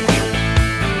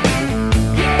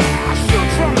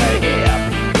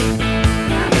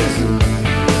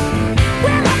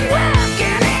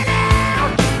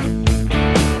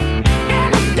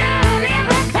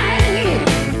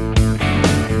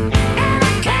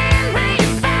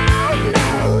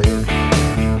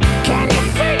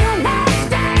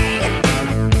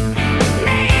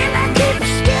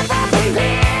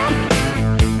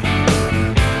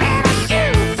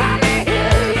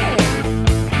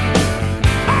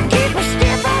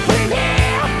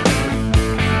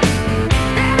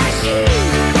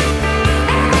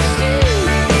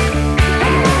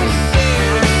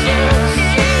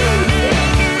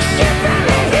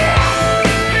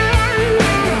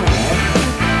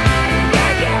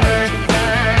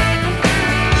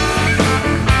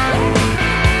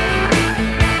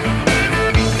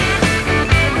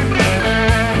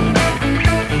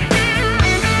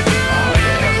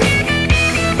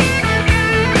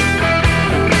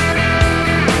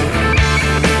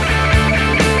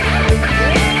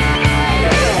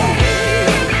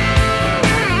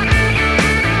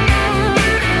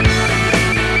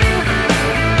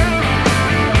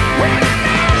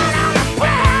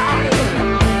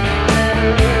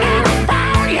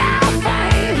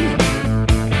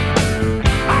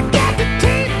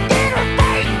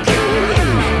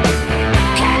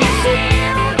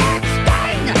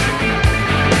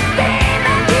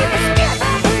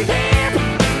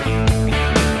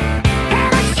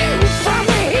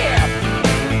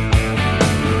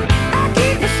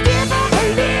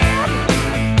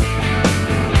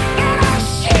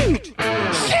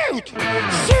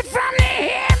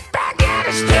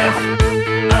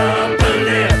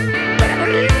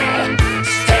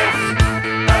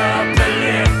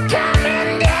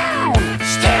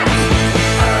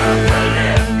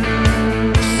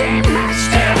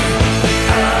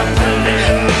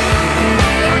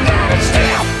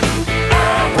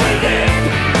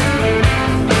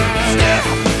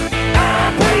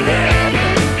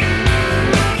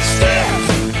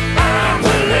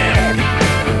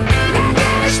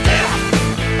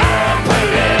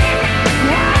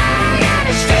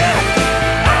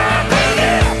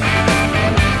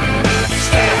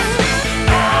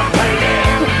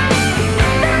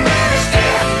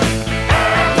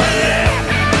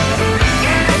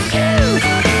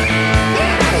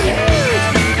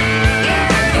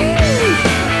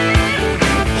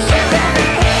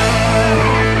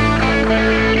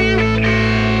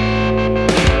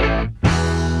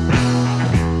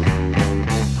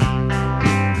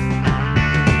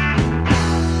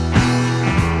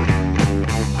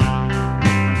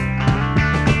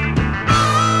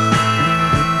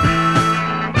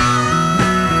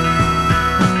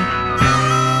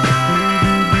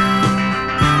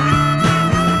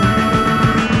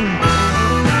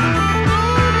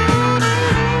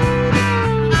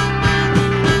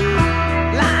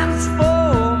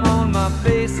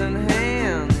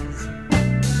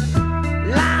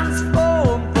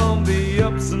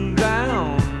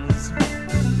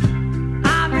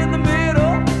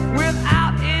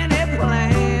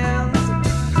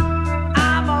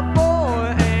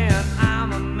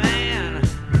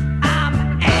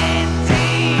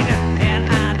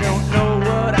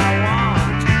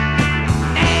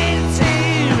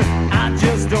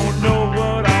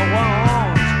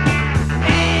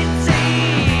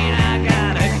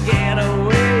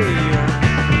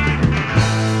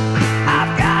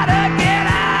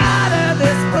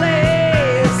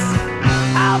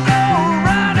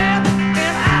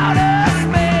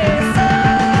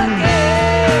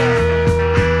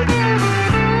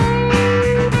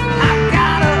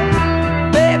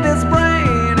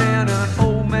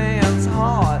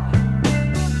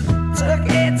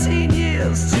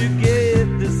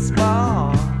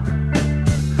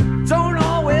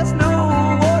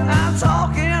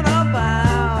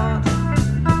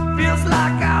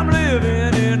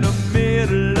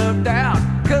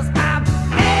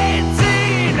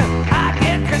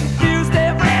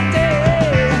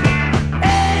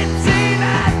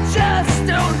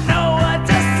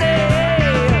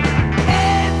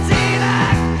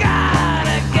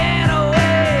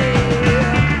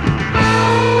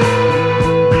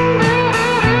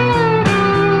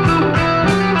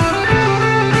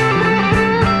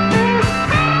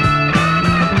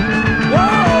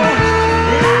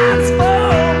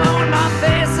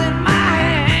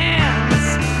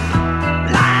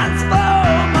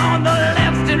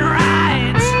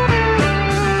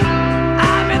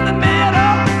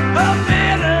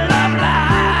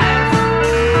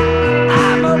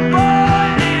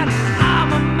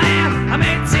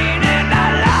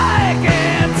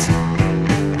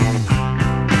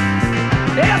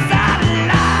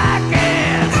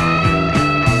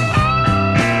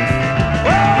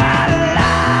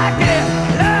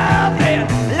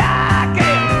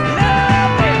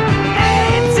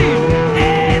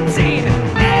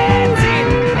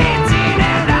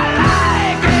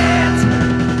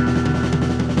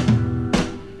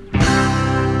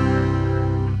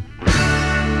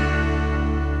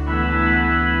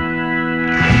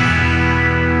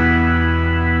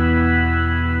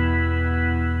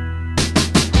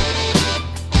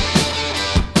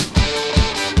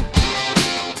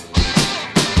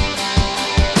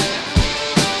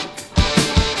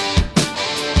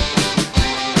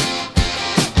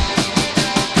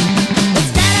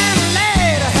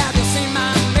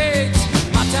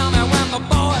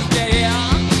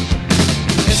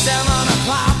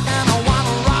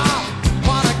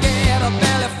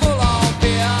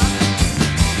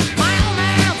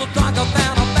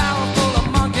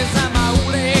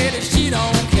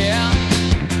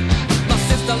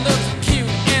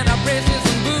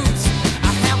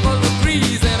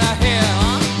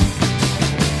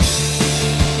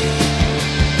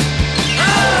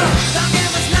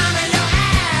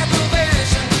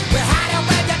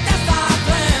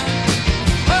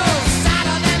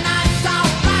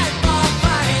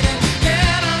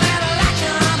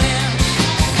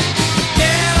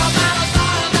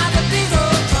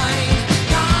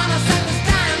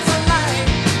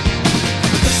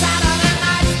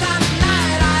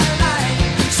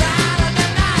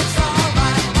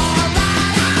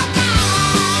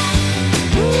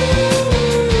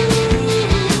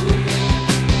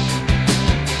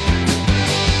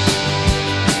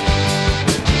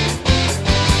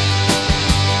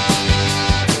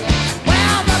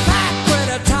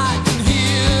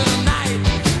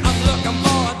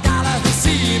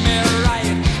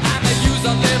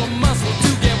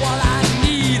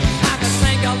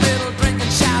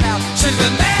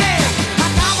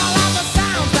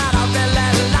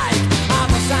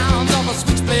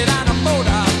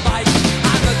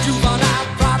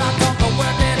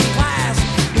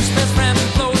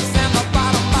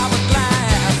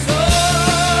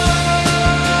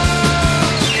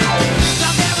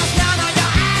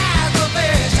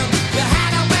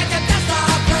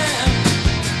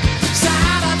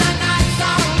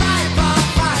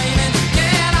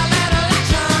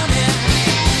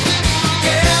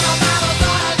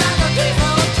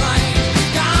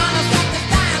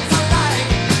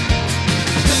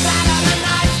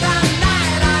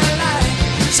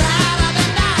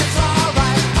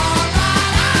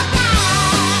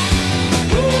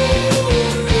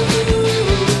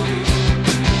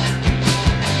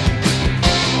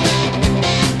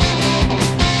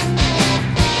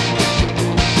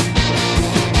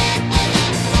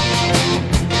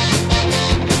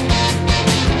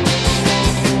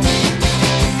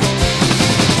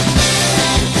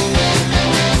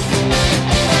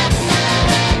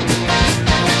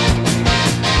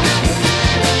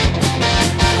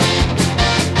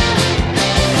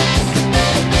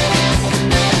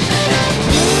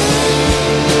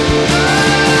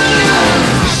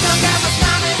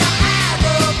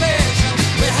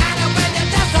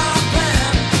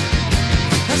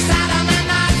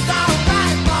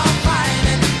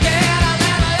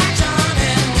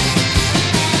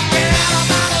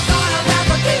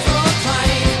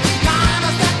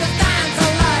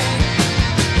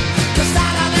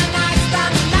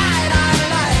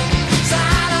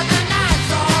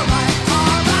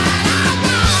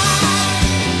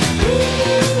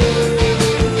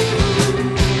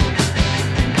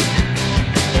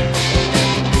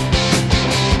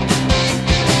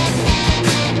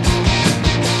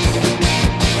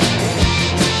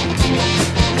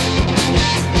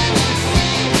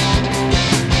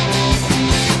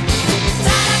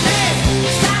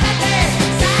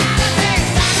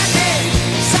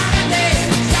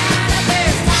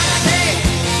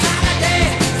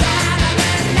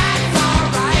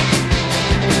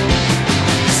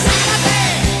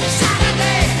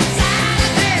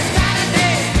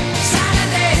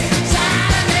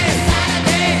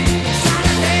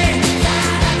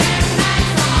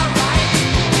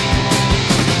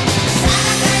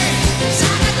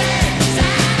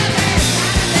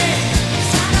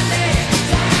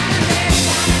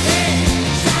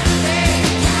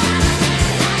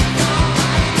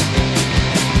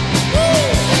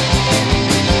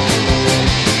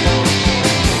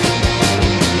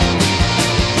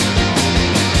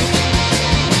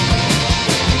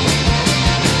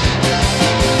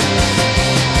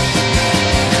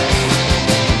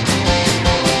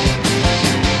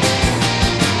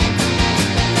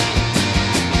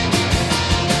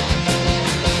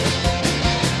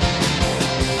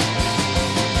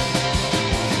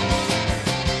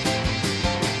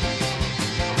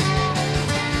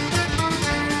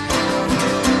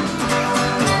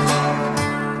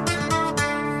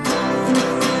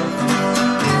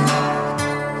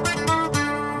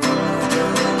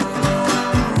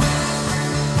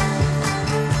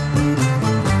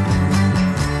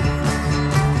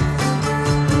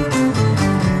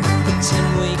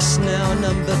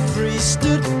 number 3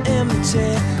 stood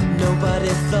empty.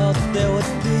 Nobody thought there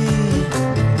would be.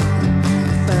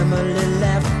 Family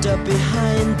laughed up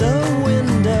behind the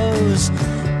windows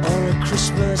or a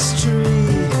Christmas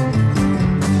tree.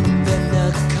 Then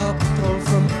a couple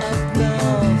from up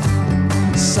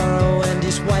north, Sorrow and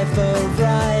his wife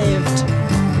arrived.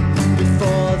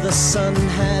 Before the sun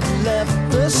had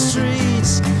left the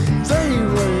streets, they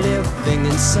were living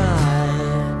inside.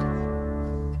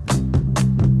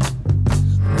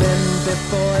 Then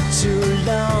before too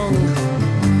long,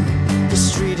 the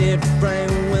street it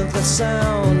rang with a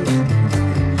sound.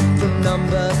 From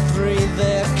number 3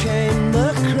 there came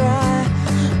the cry,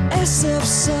 SF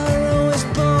Sorrow is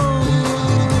born.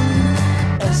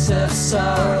 SF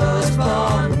Sorrow is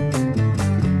born.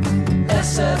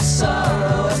 SF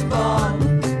Sorrow is born.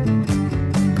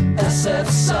 SF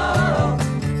Sorrow,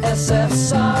 SF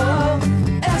Sorrow,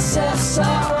 SF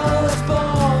Sorrow is born.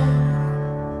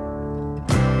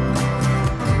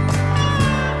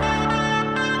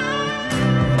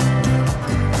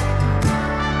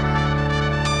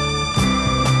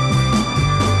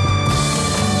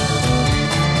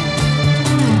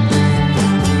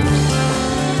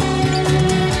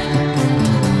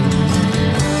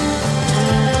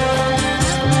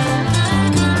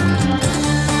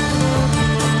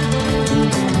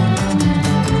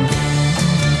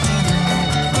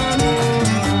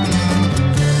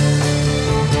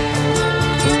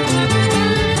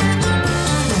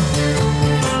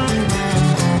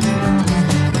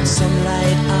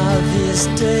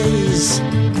 Days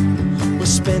were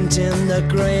spent in the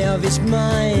grey of his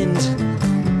mind,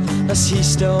 as he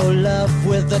stole love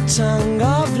with the tongue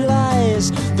of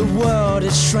lies. The world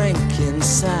it shrank in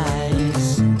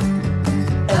size.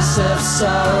 SF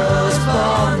Sorrow is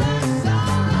born.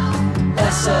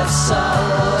 SF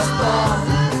Sorrow is born.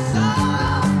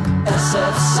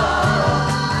 SF Sorrow,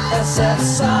 SF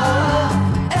Sorrow,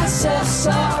 SF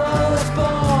Sorrow is born.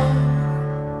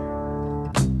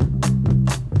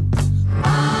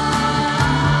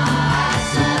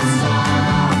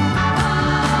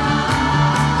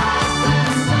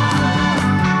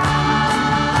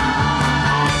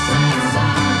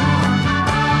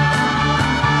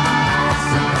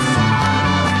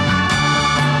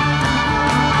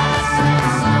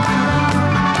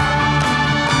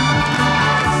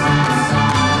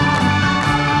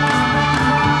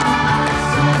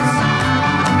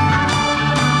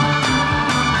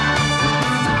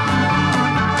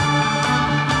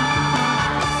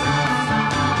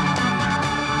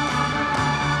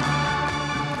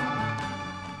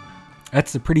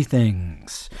 That's the Pretty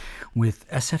Things with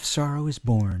SF Sorrow is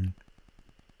Born.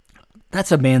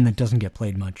 That's a band that doesn't get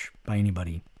played much by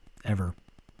anybody ever,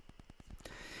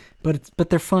 but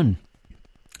they're fun.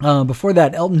 Before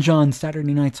that, Elton John,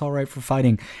 Saturday Night's All Right for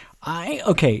Fighting.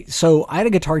 So I had a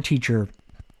guitar teacher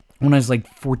when I was like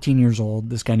 14 years old.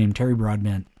 This guy named Terry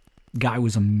Broadbent. Guy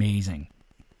was amazing.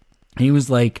 He was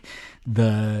like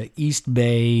the East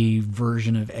Bay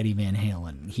version of Eddie Van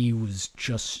Halen. He was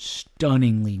just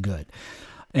stunningly good.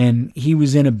 And he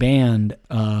was in a band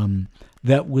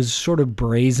that was sort of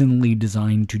brazenly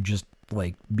designed to just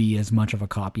like be as much of a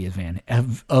copy of Van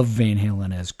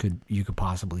Halen as you could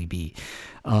possibly be.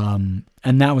 And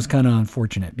that was kind of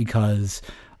unfortunate because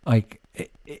like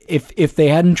if they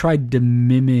hadn't tried to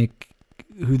mimic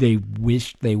who they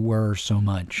wished they were so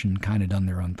much and kind of done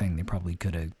their own thing, they probably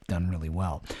could have done really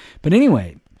well. But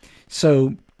anyway,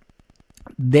 so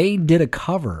they did a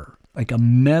cover, like a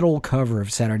metal cover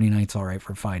of Saturday Night's All Right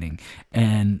for Fighting.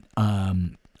 And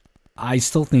I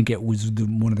still think it was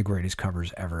one of the greatest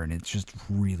covers ever. And it's just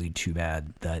really too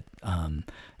bad that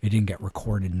it didn't get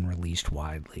recorded and released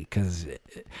widely, because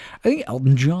I think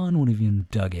Elton John would have even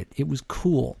dug it. It was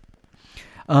cool.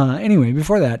 Anyway,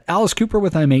 before that, Alice Cooper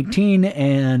with I'm 18,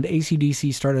 and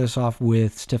AC/DC started us off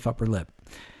with Stiff Upper Lip.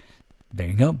 There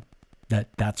you go.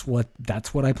 That's what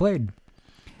I played.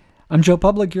 I'm Joe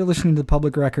Public. You're listening to The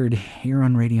Public Record here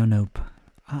on Radio Nope.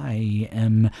 I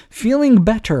am feeling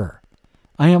better.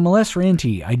 I am less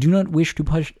ranty. I do not wish to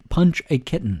punch a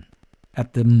kitten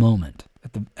at the moment.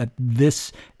 At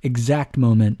this exact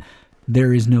moment,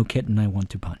 there is no kitten I want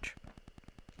to punch.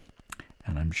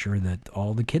 And I'm sure that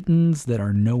all the kittens that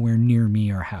are nowhere near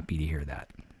me are happy to hear that.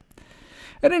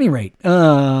 At any rate,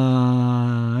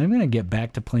 I'm going to get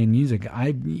back to playing music.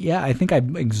 I think I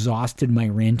exhausted my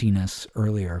rantiness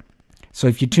earlier. So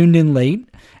if you tuned in late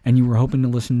and you were hoping to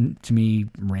listen to me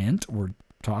rant or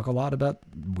talk a lot about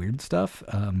weird stuff,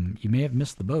 you may have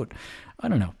missed the boat. I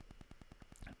don't know.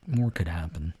 More could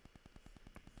happen.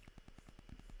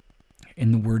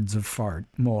 In the words of Fart,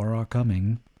 more are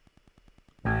coming.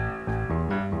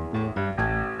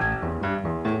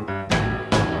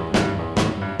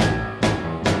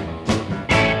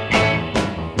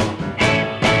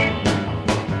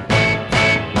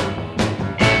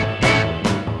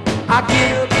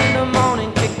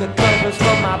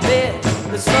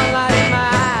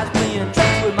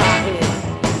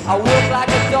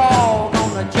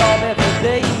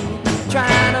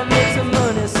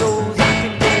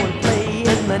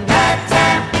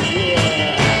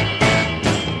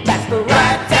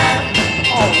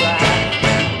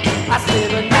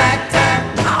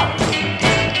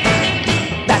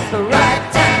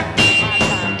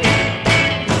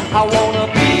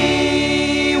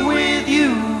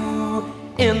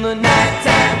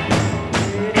 nighttime.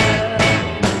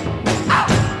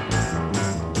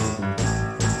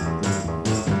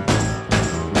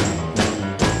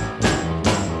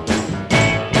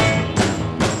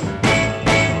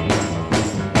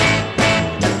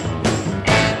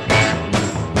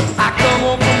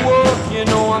 You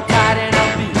know I'm tired and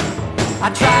I'm beat. I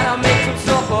try to make some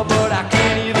supper, but I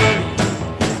can't even eat.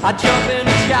 I jump in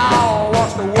the shower,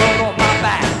 watch the world off my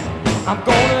back. I'm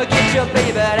gonna get you,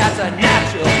 baby, that's a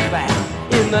natural fact.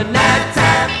 In the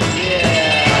nighttime,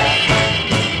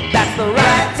 yeah, that's the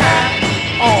right time,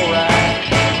 alright.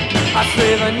 I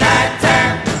say the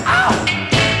nighttime, ow,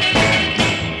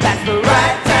 that's the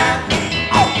right time,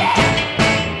 okay.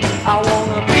 I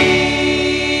wanna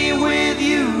be with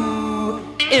you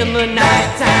in the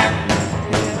nighttime.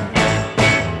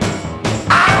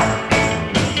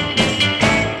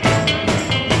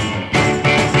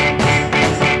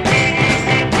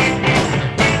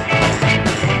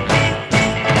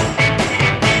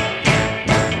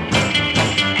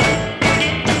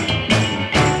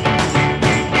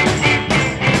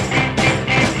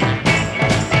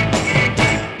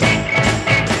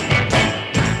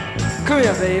 Come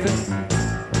here, baby.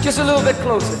 Just a little bit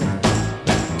closer.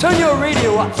 Turn your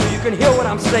radio up so you can hear what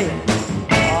I'm saying.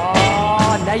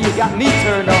 Oh, now you got me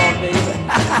turned on, baby.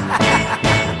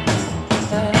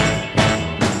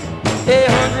 Hey,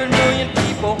 100 million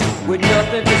people with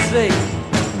nothing to say,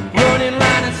 running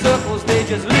round in circles, they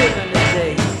just living the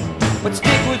day. But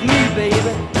stick with me,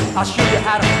 baby, I'll show you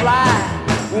how to fly.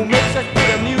 We'll make such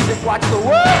good music, watch the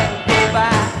world go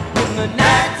by. In the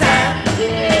nighttime,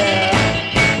 yeah,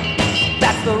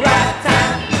 that's the right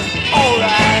time,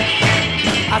 alright.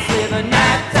 I say the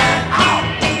night time, oh,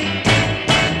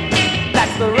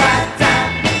 that's the right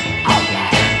time,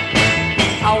 alright.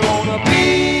 I wanna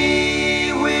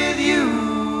be with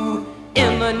you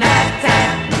in the night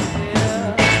time,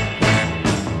 yeah.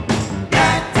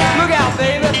 Night time. Look out,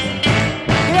 baby,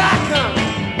 here I come.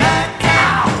 Night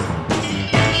time,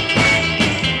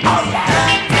 oh yeah.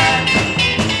 Night time,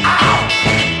 oh,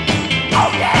 oh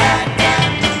yeah. Night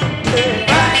time, yeah.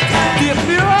 Night time.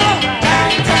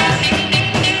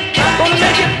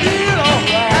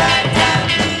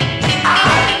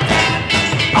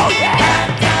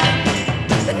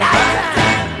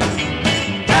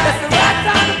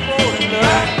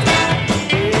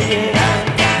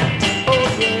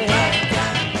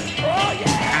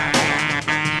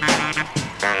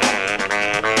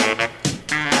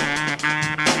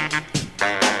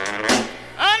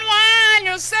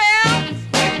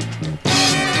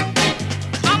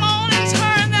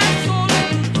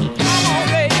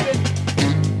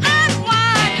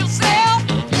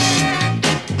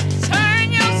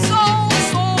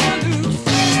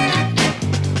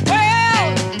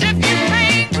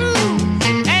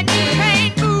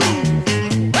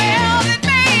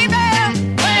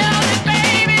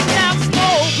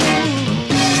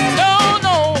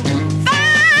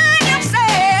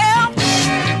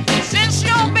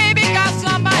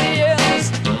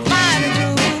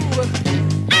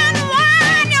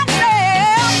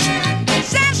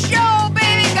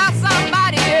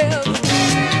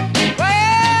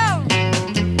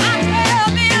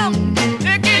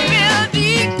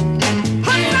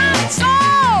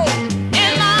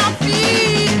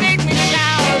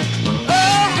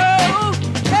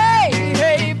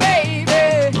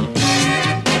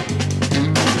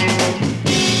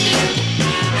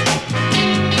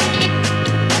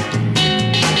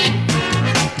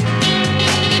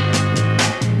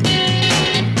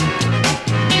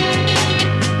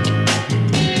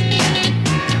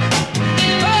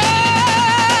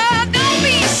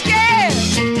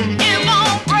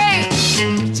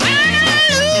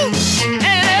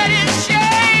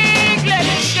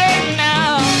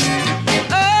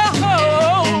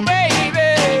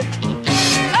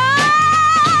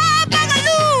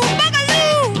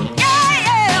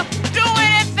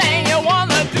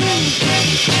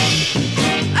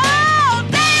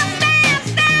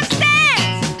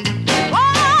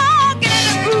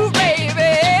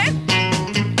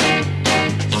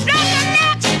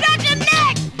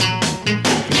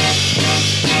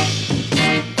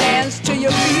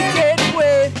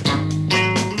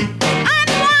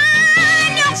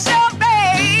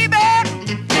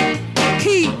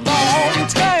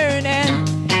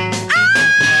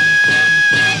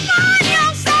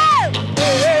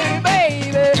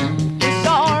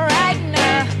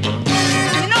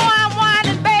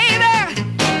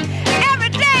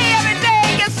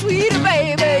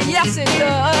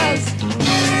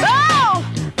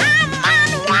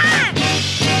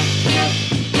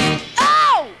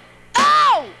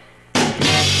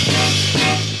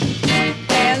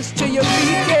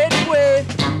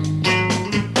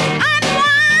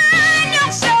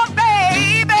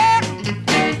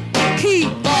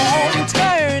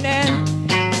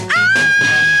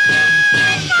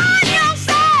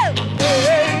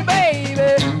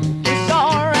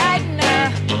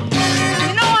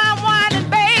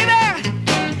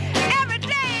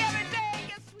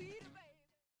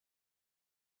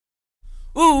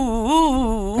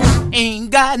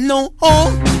 got no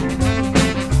home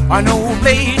or no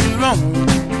place to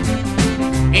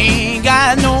roam. Ain't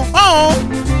got no home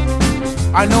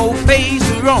or no place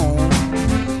to roam.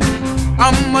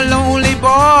 I'm a lonely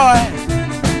boy,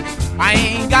 I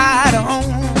ain't got a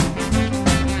home.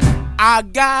 I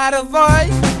got a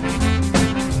voice,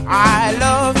 I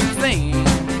love to sing.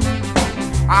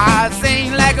 I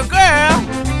sing like a girl,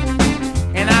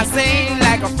 and I sing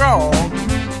like a frog.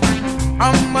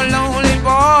 I'm a lonely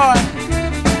boy,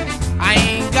 I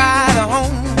ain't got a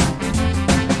home.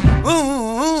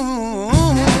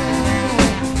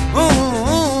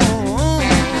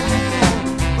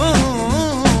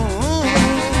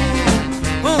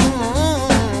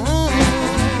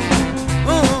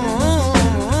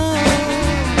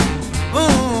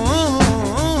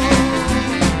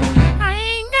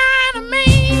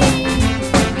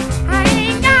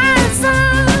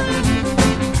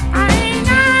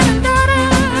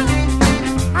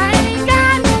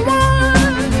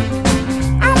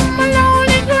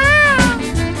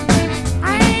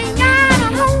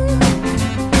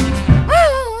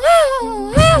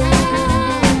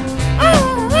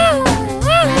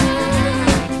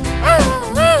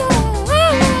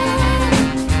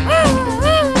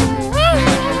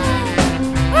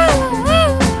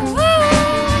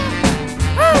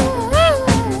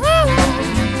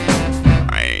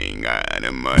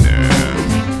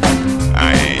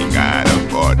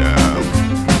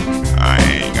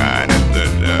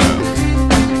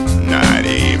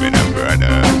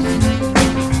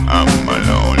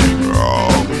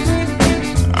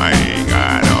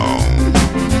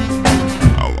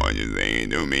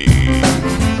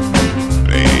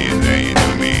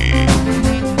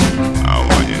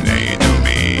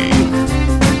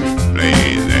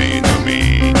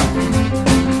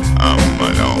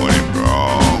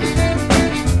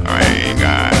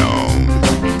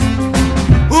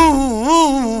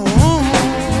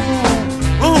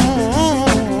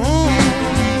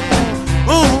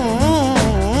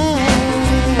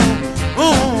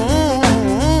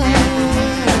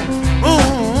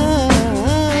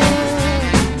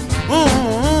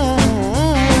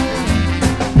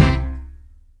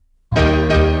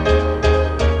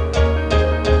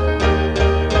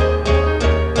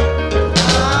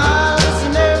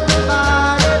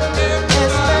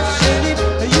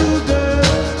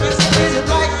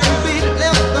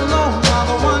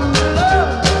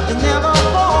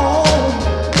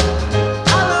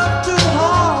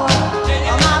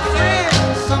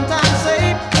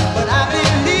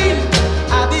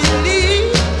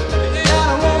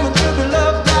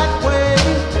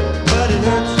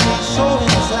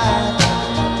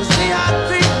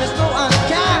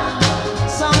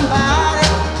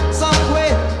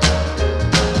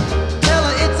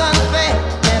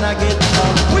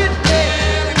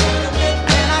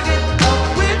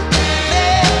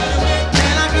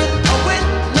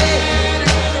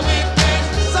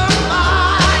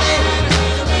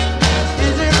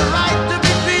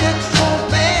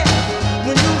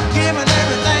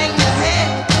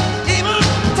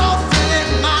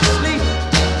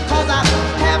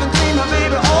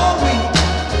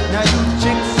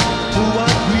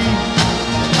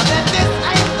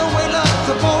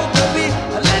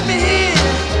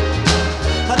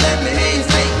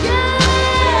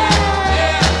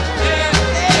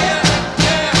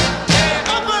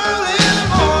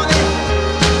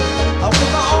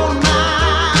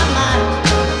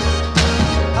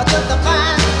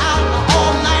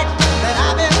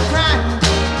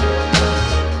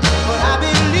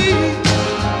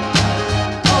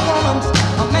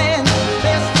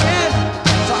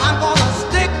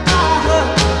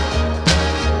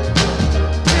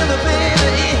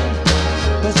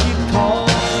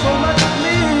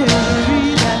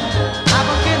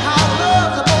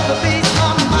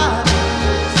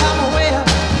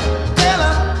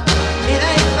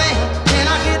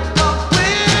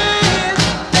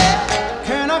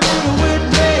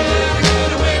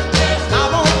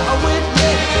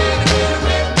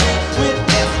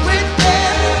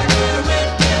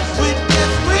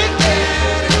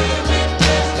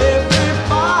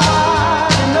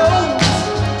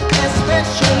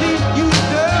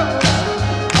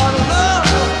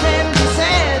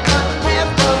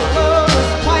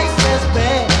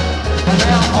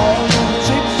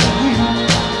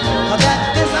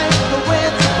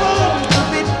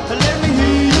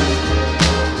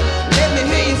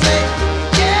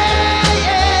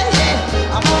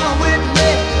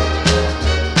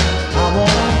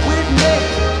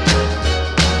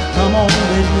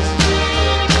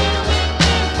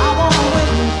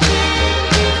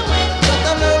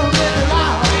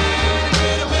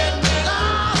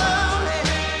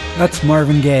 That's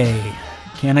Marvin Gaye.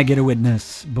 Can I Get a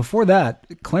Witness? Before that,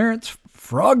 Clarence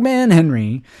Frogman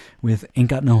Henry with Ain't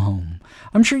Got No Home.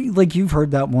 I'm sure you've heard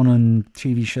that one on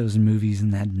TV shows and movies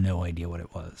and had no idea what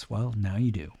it was. Well, now you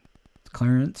do. It's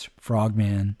Clarence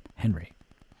Frogman Henry.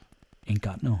 Ain't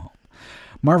Got No Home.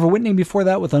 Marva Whitney before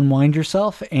that with Unwind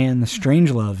Yourself, and The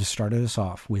Strangeloves started us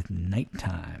off with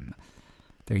Nighttime.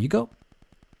 There you go.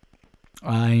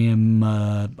 I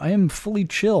am fully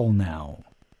chill now,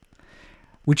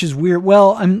 which is weird.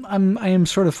 Well, I am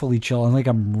sort of fully chill.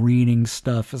 I'm reading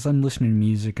stuff as I'm listening to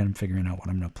music and I'm figuring out what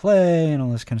I'm going to play and all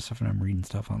this kind of stuff, and I'm reading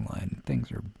stuff online.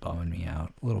 Things are bumming me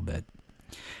out a little bit.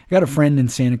 I got a friend in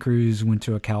Santa Cruz who went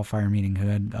to a CAL FIRE meeting who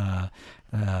had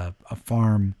a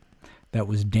farm that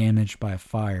was damaged by a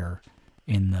fire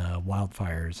in the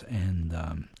wildfires,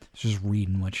 and just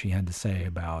reading what she had to say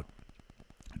about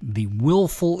the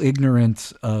willful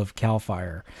ignorance of CAL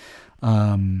FIRE.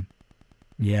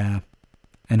 Yeah.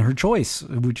 And her choice,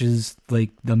 which is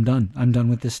I'm done. I'm done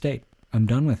with this state. I'm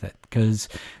done with it because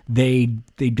they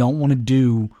don't want to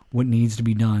do what needs to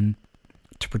be done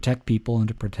to protect people and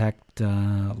to protect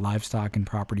livestock and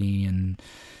property,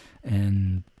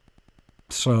 and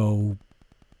so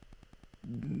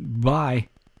bye.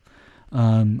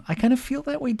 I kind of feel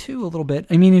that way too a little bit.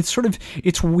 I mean,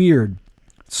 it's weird.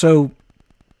 So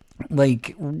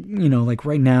right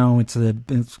now it's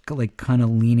kind of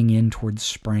leaning in towards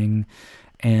spring,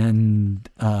 and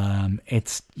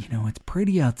it's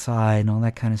pretty outside and all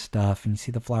that kind of stuff, and you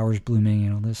see the flowers blooming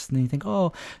and all this, and then you think,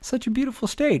 oh, such a beautiful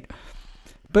state.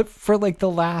 But for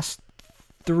the last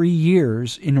 3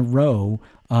 years in a row,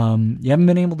 you haven't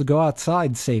been able to go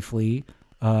outside safely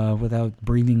without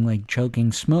breathing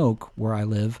choking smoke where I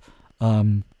live,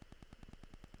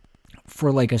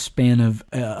 for a span of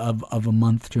a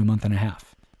month to a month and a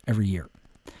half every year.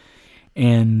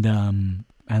 And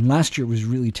last year was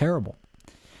really terrible.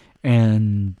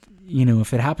 And,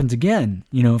 if it happens again,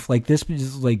 if this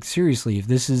is seriously, if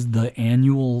this is the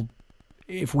annual,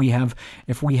 if we have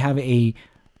a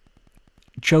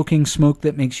choking smoke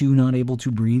that makes you not able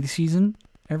to breathe season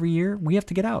every year, we have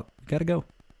to get out. We got to go.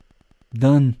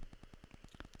 Done.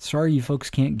 Sorry you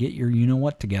folks can't get your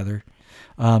you-know-what together.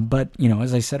 But,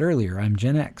 as I said earlier, I'm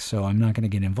Gen X, so I'm not going to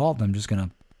get involved. I'm just going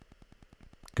to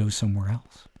go somewhere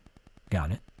else.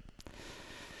 Got it.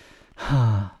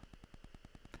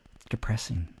 It's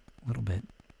depressing a little bit.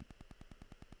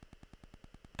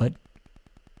 But,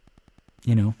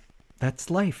 that's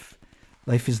life.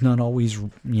 Life is not always,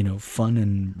 fun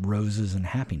and roses and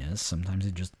happiness. Sometimes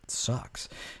it just sucks.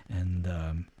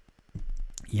 And,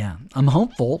 yeah, I'm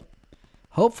hopeful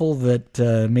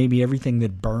that maybe everything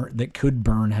that could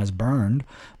burn has burned,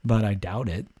 but I doubt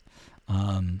it.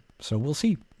 So we'll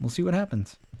see. We'll see what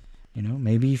happens.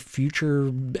 Maybe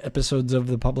future episodes of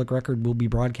The Public Record will be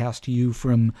broadcast to you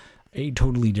from a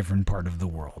totally different part of the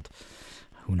world.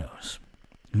 Who knows?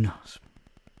 Who knows?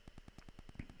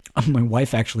 My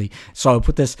wife actually, so I'll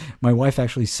put this, my wife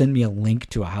actually sent me a link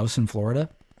to a house in Florida.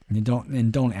 And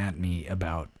don't at me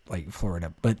about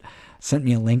Florida, but sent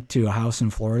me a link to a house in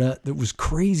Florida that was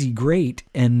crazy great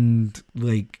and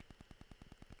I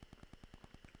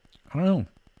don't know,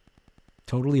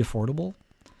 totally affordable.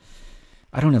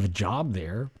 I don't have a job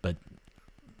there, but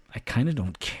I kind of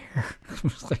don't care. It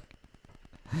was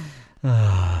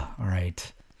all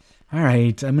right.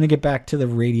 I'm going to get back to the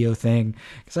radio thing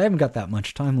because I haven't got that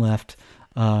much time left.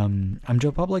 I'm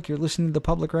Joe Public. You're listening to The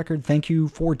Public Record. Thank you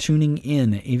for tuning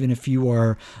in, even if you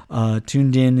are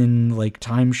tuned in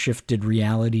time-shifted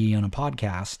reality on a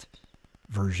podcast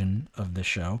version of the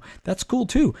show. That's cool,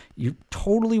 too. You're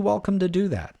totally welcome to do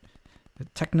that.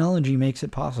 Technology makes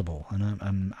it possible,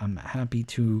 and I'm happy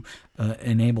to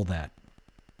enable that.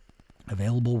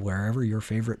 Available wherever your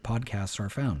favorite podcasts are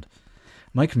found.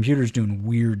 My computer's doing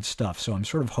weird stuff, so I'm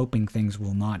sort of hoping things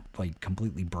will not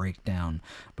completely break down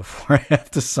before I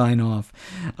have to sign off.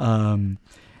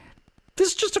 This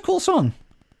is just a cool song.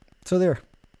 So there.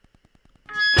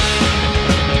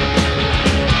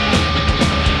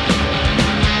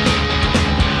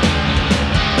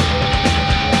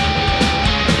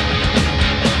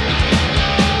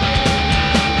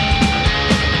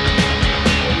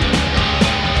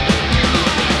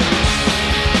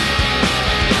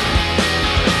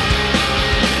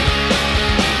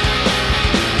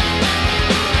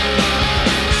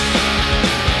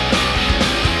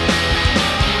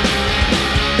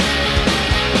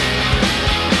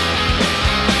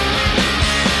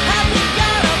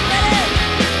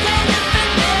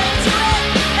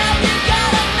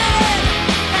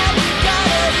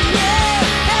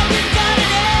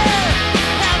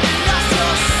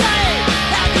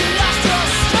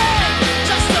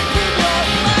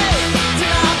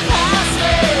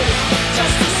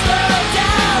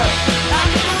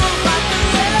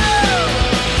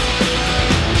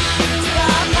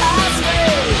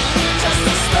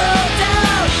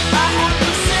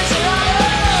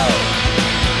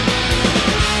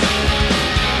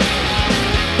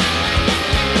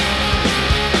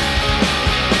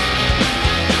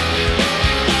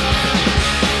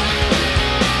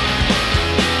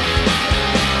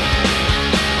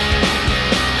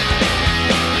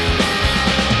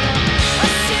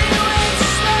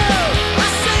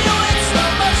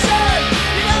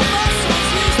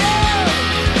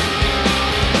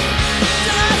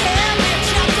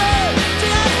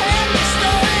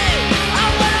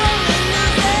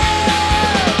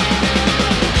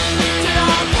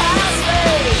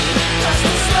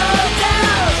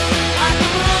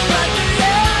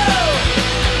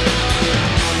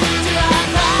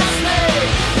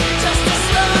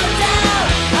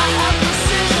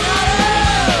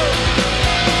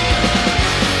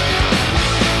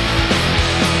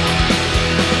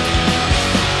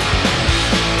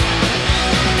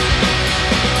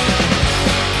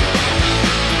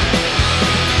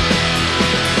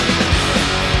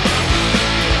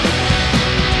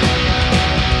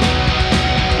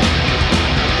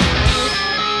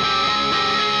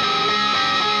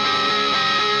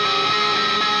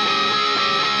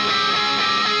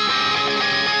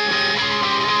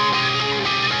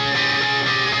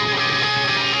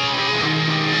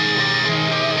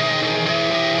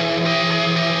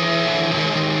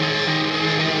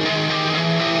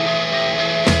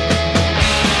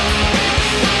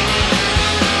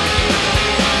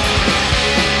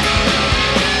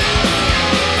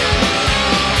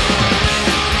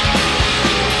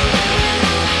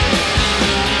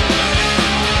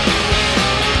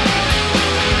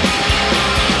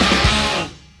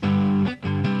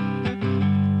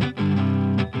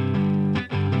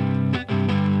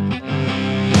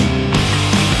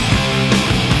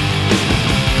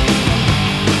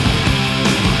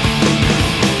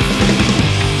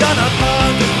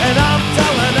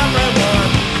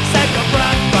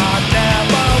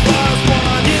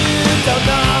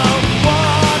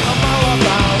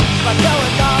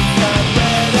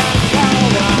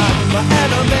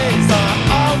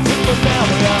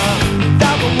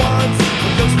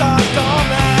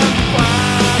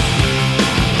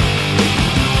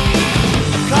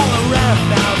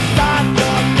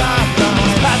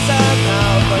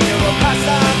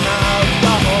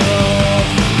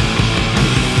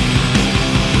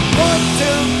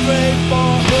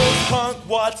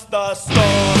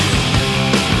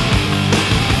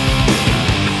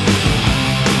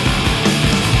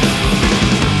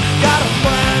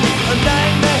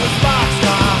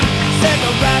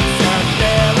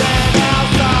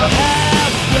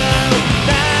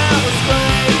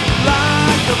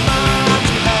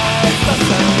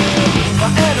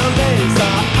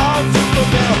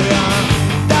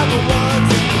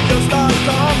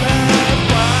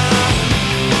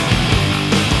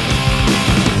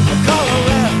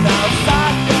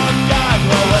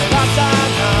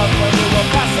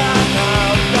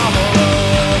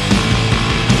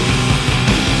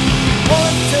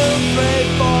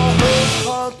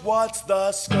 what's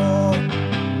the score?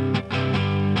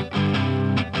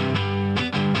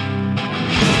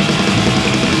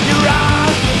 You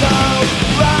rock alone,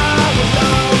 rock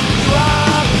alone,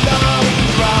 rock alone,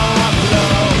 rock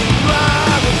alone,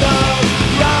 rock alone,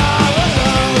 rock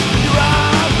alone,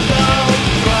 rock alone,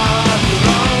 rock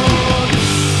alone.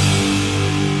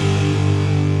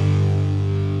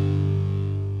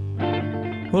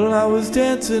 Well, I was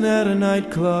dancing at a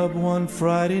nightclub one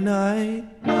Friday night,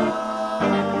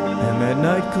 and that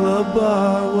nightclub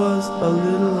bar was a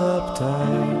little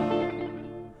uptight.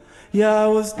 Yeah, I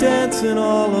was dancing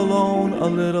all alone, a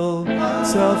little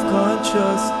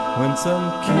self-conscious, when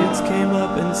some kids came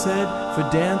up and said, for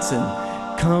dancing,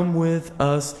 come with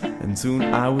us. And soon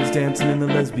I was dancing in the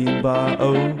lesbian bar,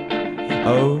 oh,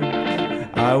 oh.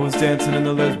 I was dancing in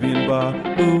the lesbian bar,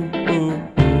 ooh, ooh.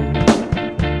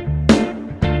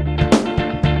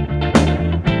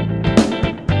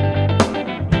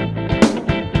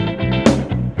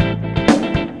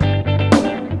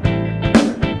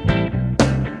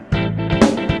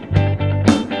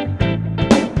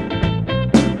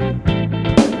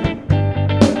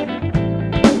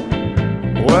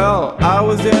 I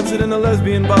was dancing in a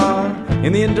lesbian bar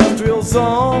in the industrial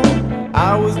zone.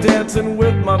 I was dancing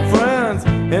with my friends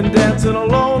and dancing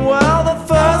alone. Well, the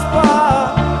first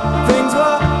bar, things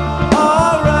were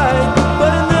alright,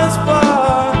 but in this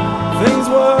bar, things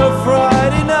were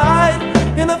Friday night.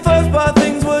 In the first bar,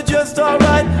 things were just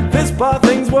alright. This bar,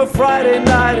 things were Friday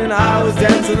night, and I was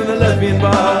dancing in the lesbian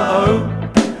bar. Oh,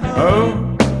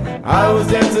 oh, I was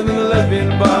dancing in the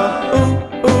lesbian bar. Ooh,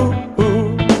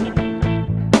 ooh.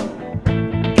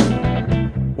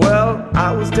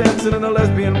 I was dancing in a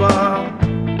lesbian bar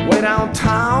way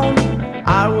downtown.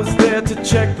 I was there to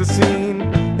check the scene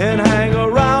and hang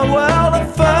around. Well, the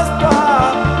first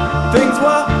bar, things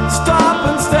were stop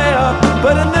and stare,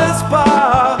 but in this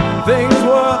bar, things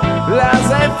were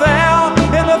laissez-faire.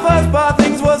 In the first bar,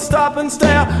 things were stop and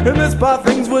stare. In this bar,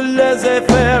 things were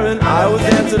laissez-faire. And I was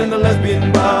dancing in the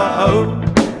lesbian bar. Oh,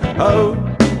 oh,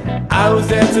 I was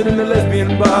dancing in the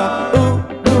lesbian bar. Ooh.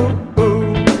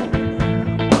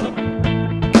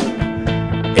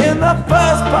 The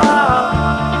first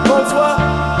bar, folks were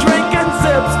drinking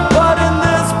sips, but in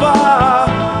this bar,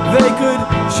 they could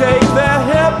shake their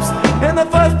hips. In the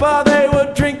first bar, they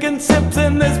were drinking sips.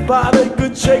 In this bar, they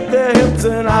could shake their hips.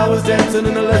 And I was dancing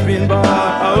in a lesbian bar.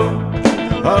 Oh,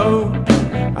 oh,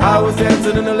 I was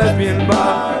dancing in a lesbian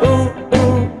bar. Ooh,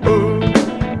 ooh, ooh.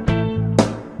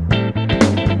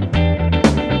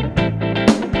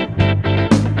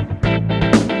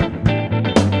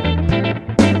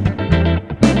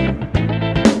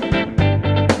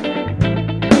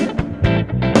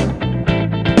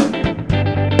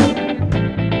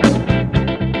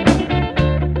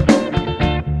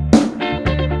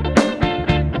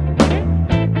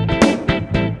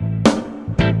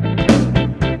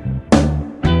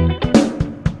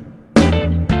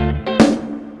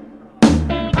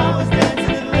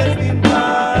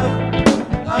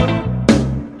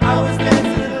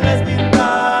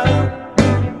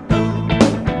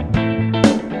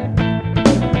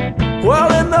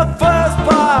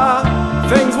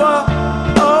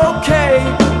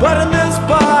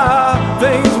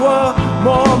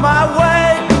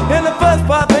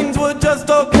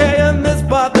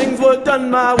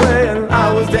 My way, and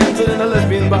I was dancing in a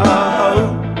lesbian bar.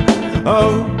 Oh,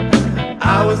 oh,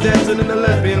 I was dancing in a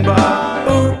lesbian bar.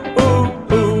 Ooh,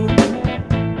 ooh, ooh.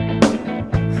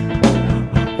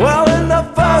 Well, in the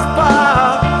first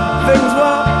bar, things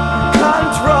were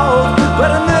controlled,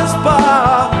 but in this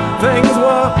bar, things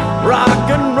were rock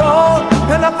and roll.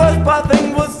 In the first bar,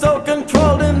 things were so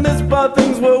controlled. In this bar,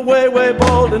 things were way, way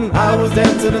bold, and I was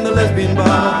dancing in the lesbian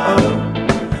bar.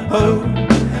 Oh, oh.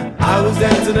 I was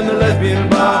dancing in the lesbian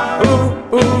bar. Ooh,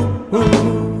 ooh,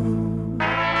 ooh.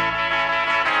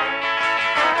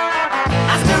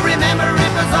 I still remember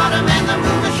it was autumn and the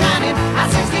moon was shining. A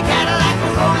 60 Cadillac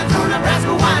was rolling through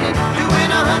Nebraska whining. Doing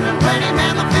 120,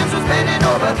 man, the fence was bending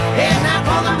over. Heading out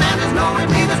for the mountains, knowing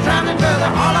we was driving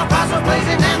further. All our cars were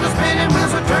blazing and the spinning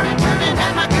wheels were turning, turning.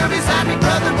 Had my girl beside me,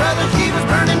 brother, she was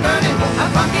burning, burning. A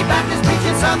funky Baptist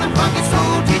preaching, southern funky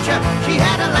school teacher. She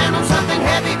had a line on something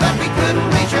heavy, but we couldn't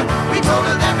reach her. We told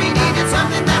her that we needed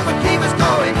something that would keep us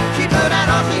going. She put out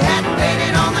all she had and laid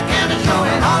it on the counter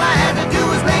showing. All I had to do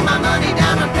was lay my money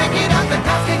down and pick it up. The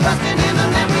cops came busting in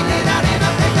and then we lit out in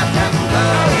a pickup truck and go.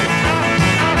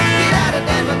 Get out of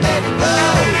Denver, baby, go.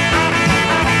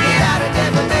 Get out of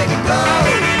Denver, baby, go.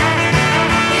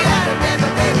 Get out of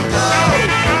Denver, baby, go.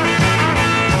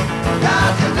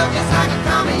 God, you look just like a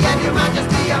commie and you might just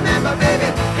be a member, baby.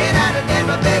 Get out of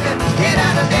Denver, baby. Get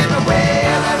out of Denver, baby.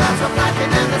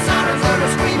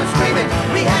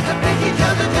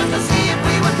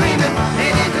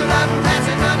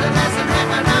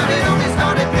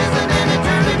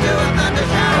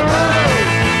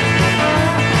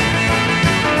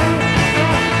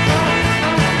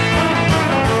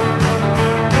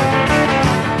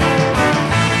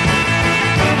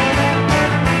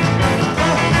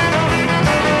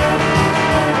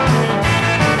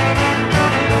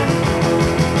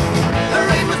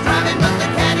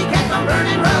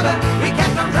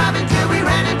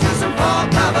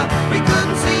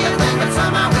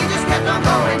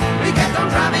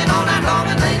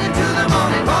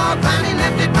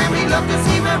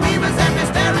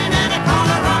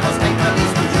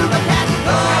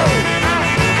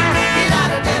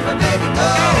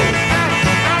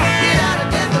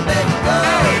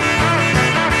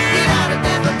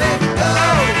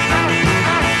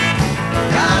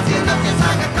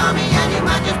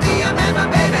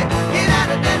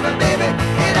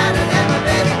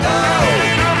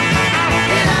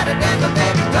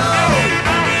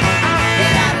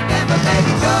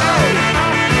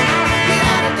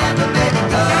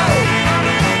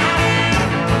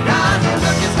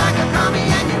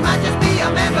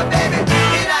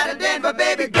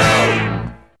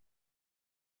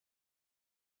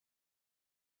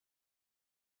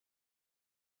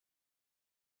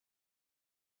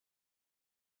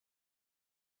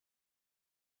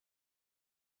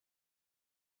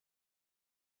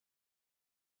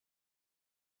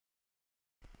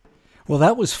 Well,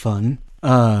 that was fun.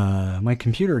 My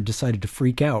computer decided to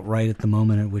freak out right at the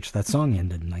moment at which that song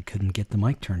ended, and I couldn't get the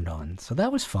mic turned on. So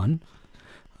that was fun.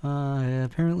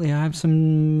 Apparently I have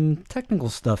some technical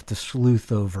stuff to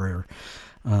sleuth over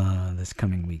this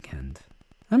coming weekend.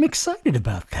 I'm excited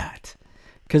about that,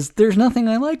 because there's nothing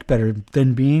I like better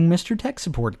than being Mr. Tech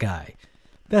Support Guy.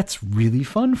 That's really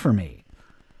fun for me.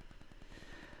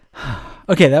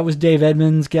 Okay, that was Dave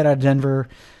Edmonds, Get Out of Denver.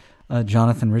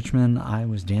 Jonathan Richman, I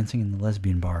Was Dancing in the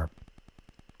Lesbian Bar.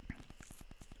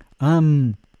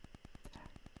 I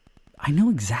know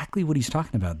exactly what he's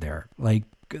talking about there. Like,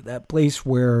 that place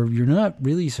where you're not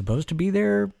really supposed to be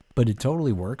there, but it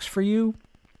totally works for you.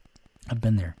 I've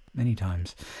been there many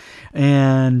times.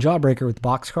 And Jawbreaker with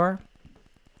Boxcar.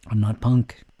 I'm not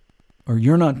punk. Or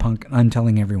you're not punk, and I'm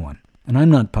telling everyone. And I'm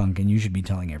not punk, and you should be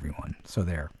telling everyone. So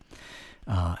there.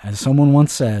 As someone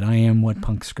once said, I am what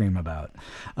punks scream about.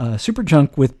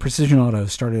 Superjunk with Precision Auto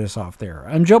started us off there.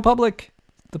 I'm Joe Public,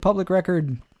 the Public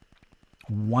Record,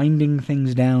 winding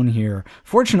things down here.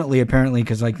 Fortunately, apparently,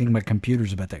 because I think my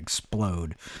computer's about to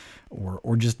explode.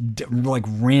 Or just like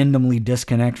randomly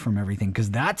disconnect from everything,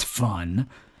 because that's fun.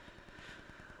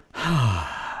 I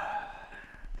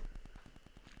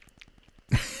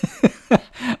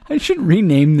should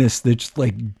rename this that's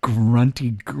like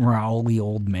grunty, growly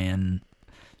old man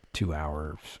 2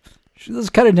 hours. Let's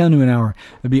cut it down to an hour.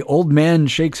 It'd be Old Man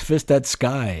Shakes Fist at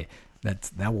Sky.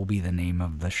 That will be the name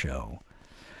of the show.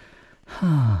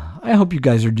 I hope you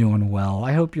guys are doing well.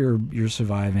 I hope you're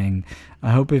surviving.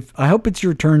 I hope it's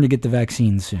your turn to get the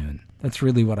vaccine soon. That's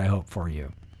really what I hope for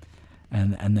you.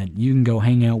 And that you can go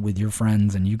hang out with your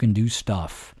friends and you can do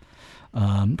stuff.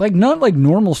 Like not like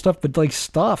normal stuff, but like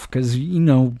stuff, because you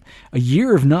know, a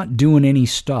year of not doing any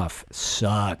stuff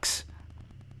sucks.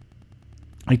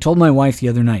 I told my wife the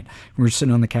other night, we were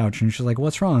sitting on the couch and she's like,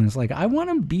 what's wrong? It's like, I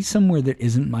want to be somewhere that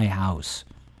isn't my house.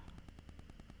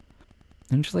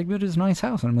 And she's like, but it's a nice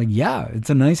house. And I'm like, yeah,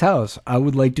 it's a nice house. I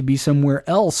would like to be somewhere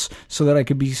else so that I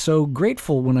could be so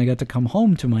grateful when I got to come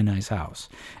home to my nice house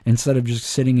instead of just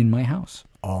sitting in my house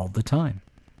all the time.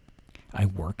 I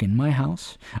work in my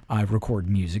house. I record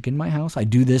music in my house. I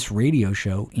do this radio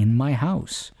show in my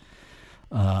house.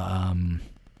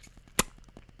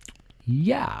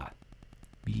 Yeah.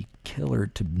 Be killer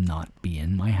to not be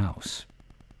in my house.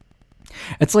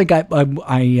 It's like I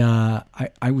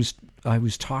was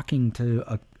talking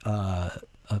to a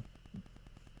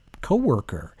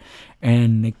coworker,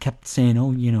 and they kept saying,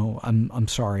 "Oh, you know, I'm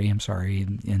sorry," and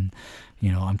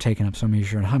you know, I'm taking up some of your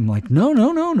shirt. I'm like,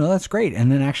 no, that's great.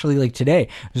 And then actually, like today,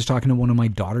 I was talking to one of my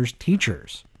daughter's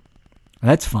teachers.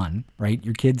 That's fun, right?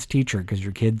 Your kid's teacher, because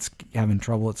your kid's having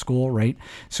trouble at school, right?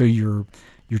 So you're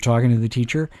talking to the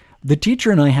teacher. The teacher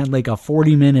and I had like a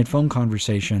 40-minute phone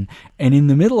conversation, and in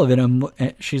the middle of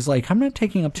it, she's like, I'm not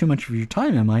taking up too much of your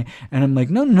time, am I? And I'm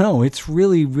like, no, it's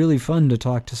really, really fun to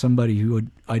talk to somebody who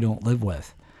I don't live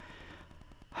with.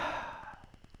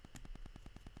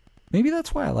 Maybe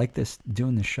that's why I like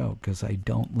doing this show, because I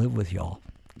don't live with y'all.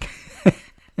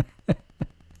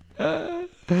 I'm going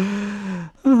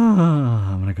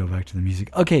to go back to the music.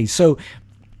 Okay, so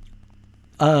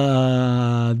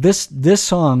this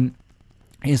song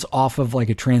is off of like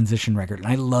a transition record. And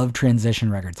I love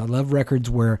transition records. I love records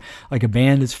where like a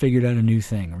band has figured out a new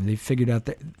thing, or they figured out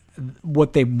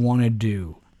what they want to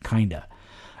do, kind of.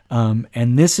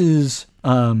 And this is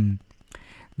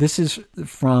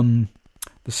from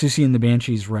the Susie and the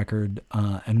Banshees record,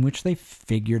 in which they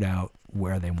figured out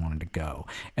where they wanted to go.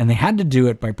 And they had to do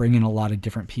it by bringing a lot of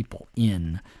different people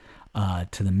in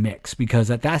to the mix, because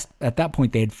at that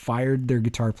point they had fired their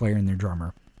guitar player and their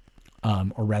drummer.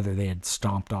 Or rather, they had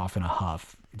stomped off in a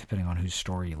huff, depending on whose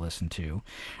story you listen to.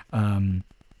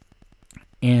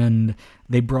 And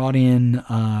they brought in,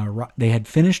 they had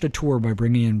finished a tour by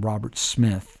bringing in Robert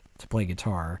Smith to play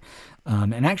guitar,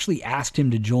 and actually asked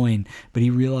him to join, but he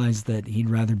realized that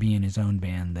he'd rather be in his own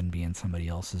band than be in somebody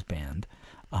else's band.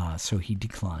 So he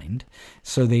declined.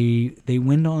 So they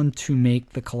went on to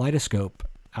make the Kaleidoscope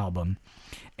album.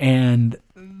 And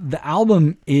the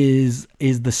album is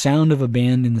the sound of a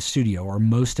band in the studio, or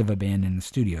most of a band in the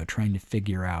studio, trying to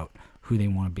figure out who they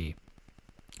want to be.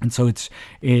 And so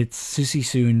it's Susie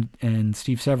Sue and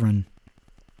Steve Severin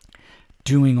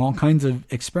doing all kinds of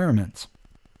experiments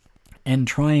and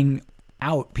trying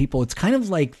out people. It's kind of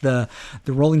like the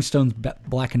Rolling Stones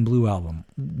Black and Blue album,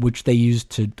 which they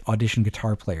used to audition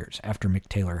guitar players after Mick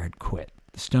Taylor had quit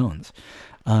the Stones.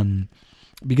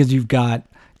 Because you've got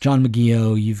John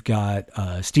McGeough, you've got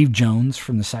Steve Jones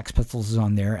from the Sex Pistols is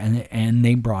on there, and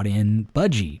they brought in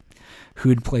Budgie, who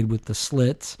had played with the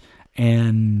Slits,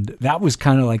 and that was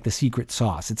kind of like the secret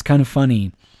sauce. It's kind of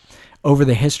funny. over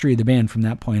the history of the band from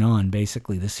that point on,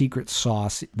 basically the secret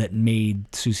sauce that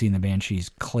made Susie and the Banshees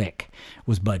click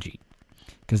was Budgie.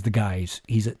 Because the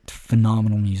he's a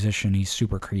phenomenal musician. He's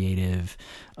super creative.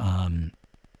 And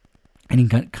he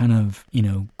kind of,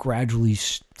 gradually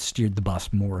steered the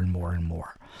bus more and more and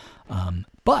more.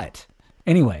 But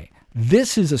anyway,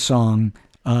 this is a song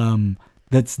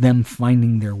that's them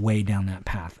finding their way down that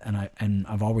path. And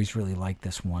I've always really liked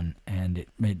this one. And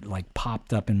it like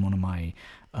popped up in one of my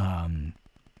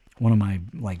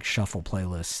like shuffle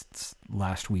playlists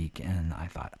last week, and I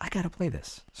thought I gotta play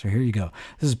this. So here you go.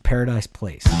 This is Paradise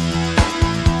Place.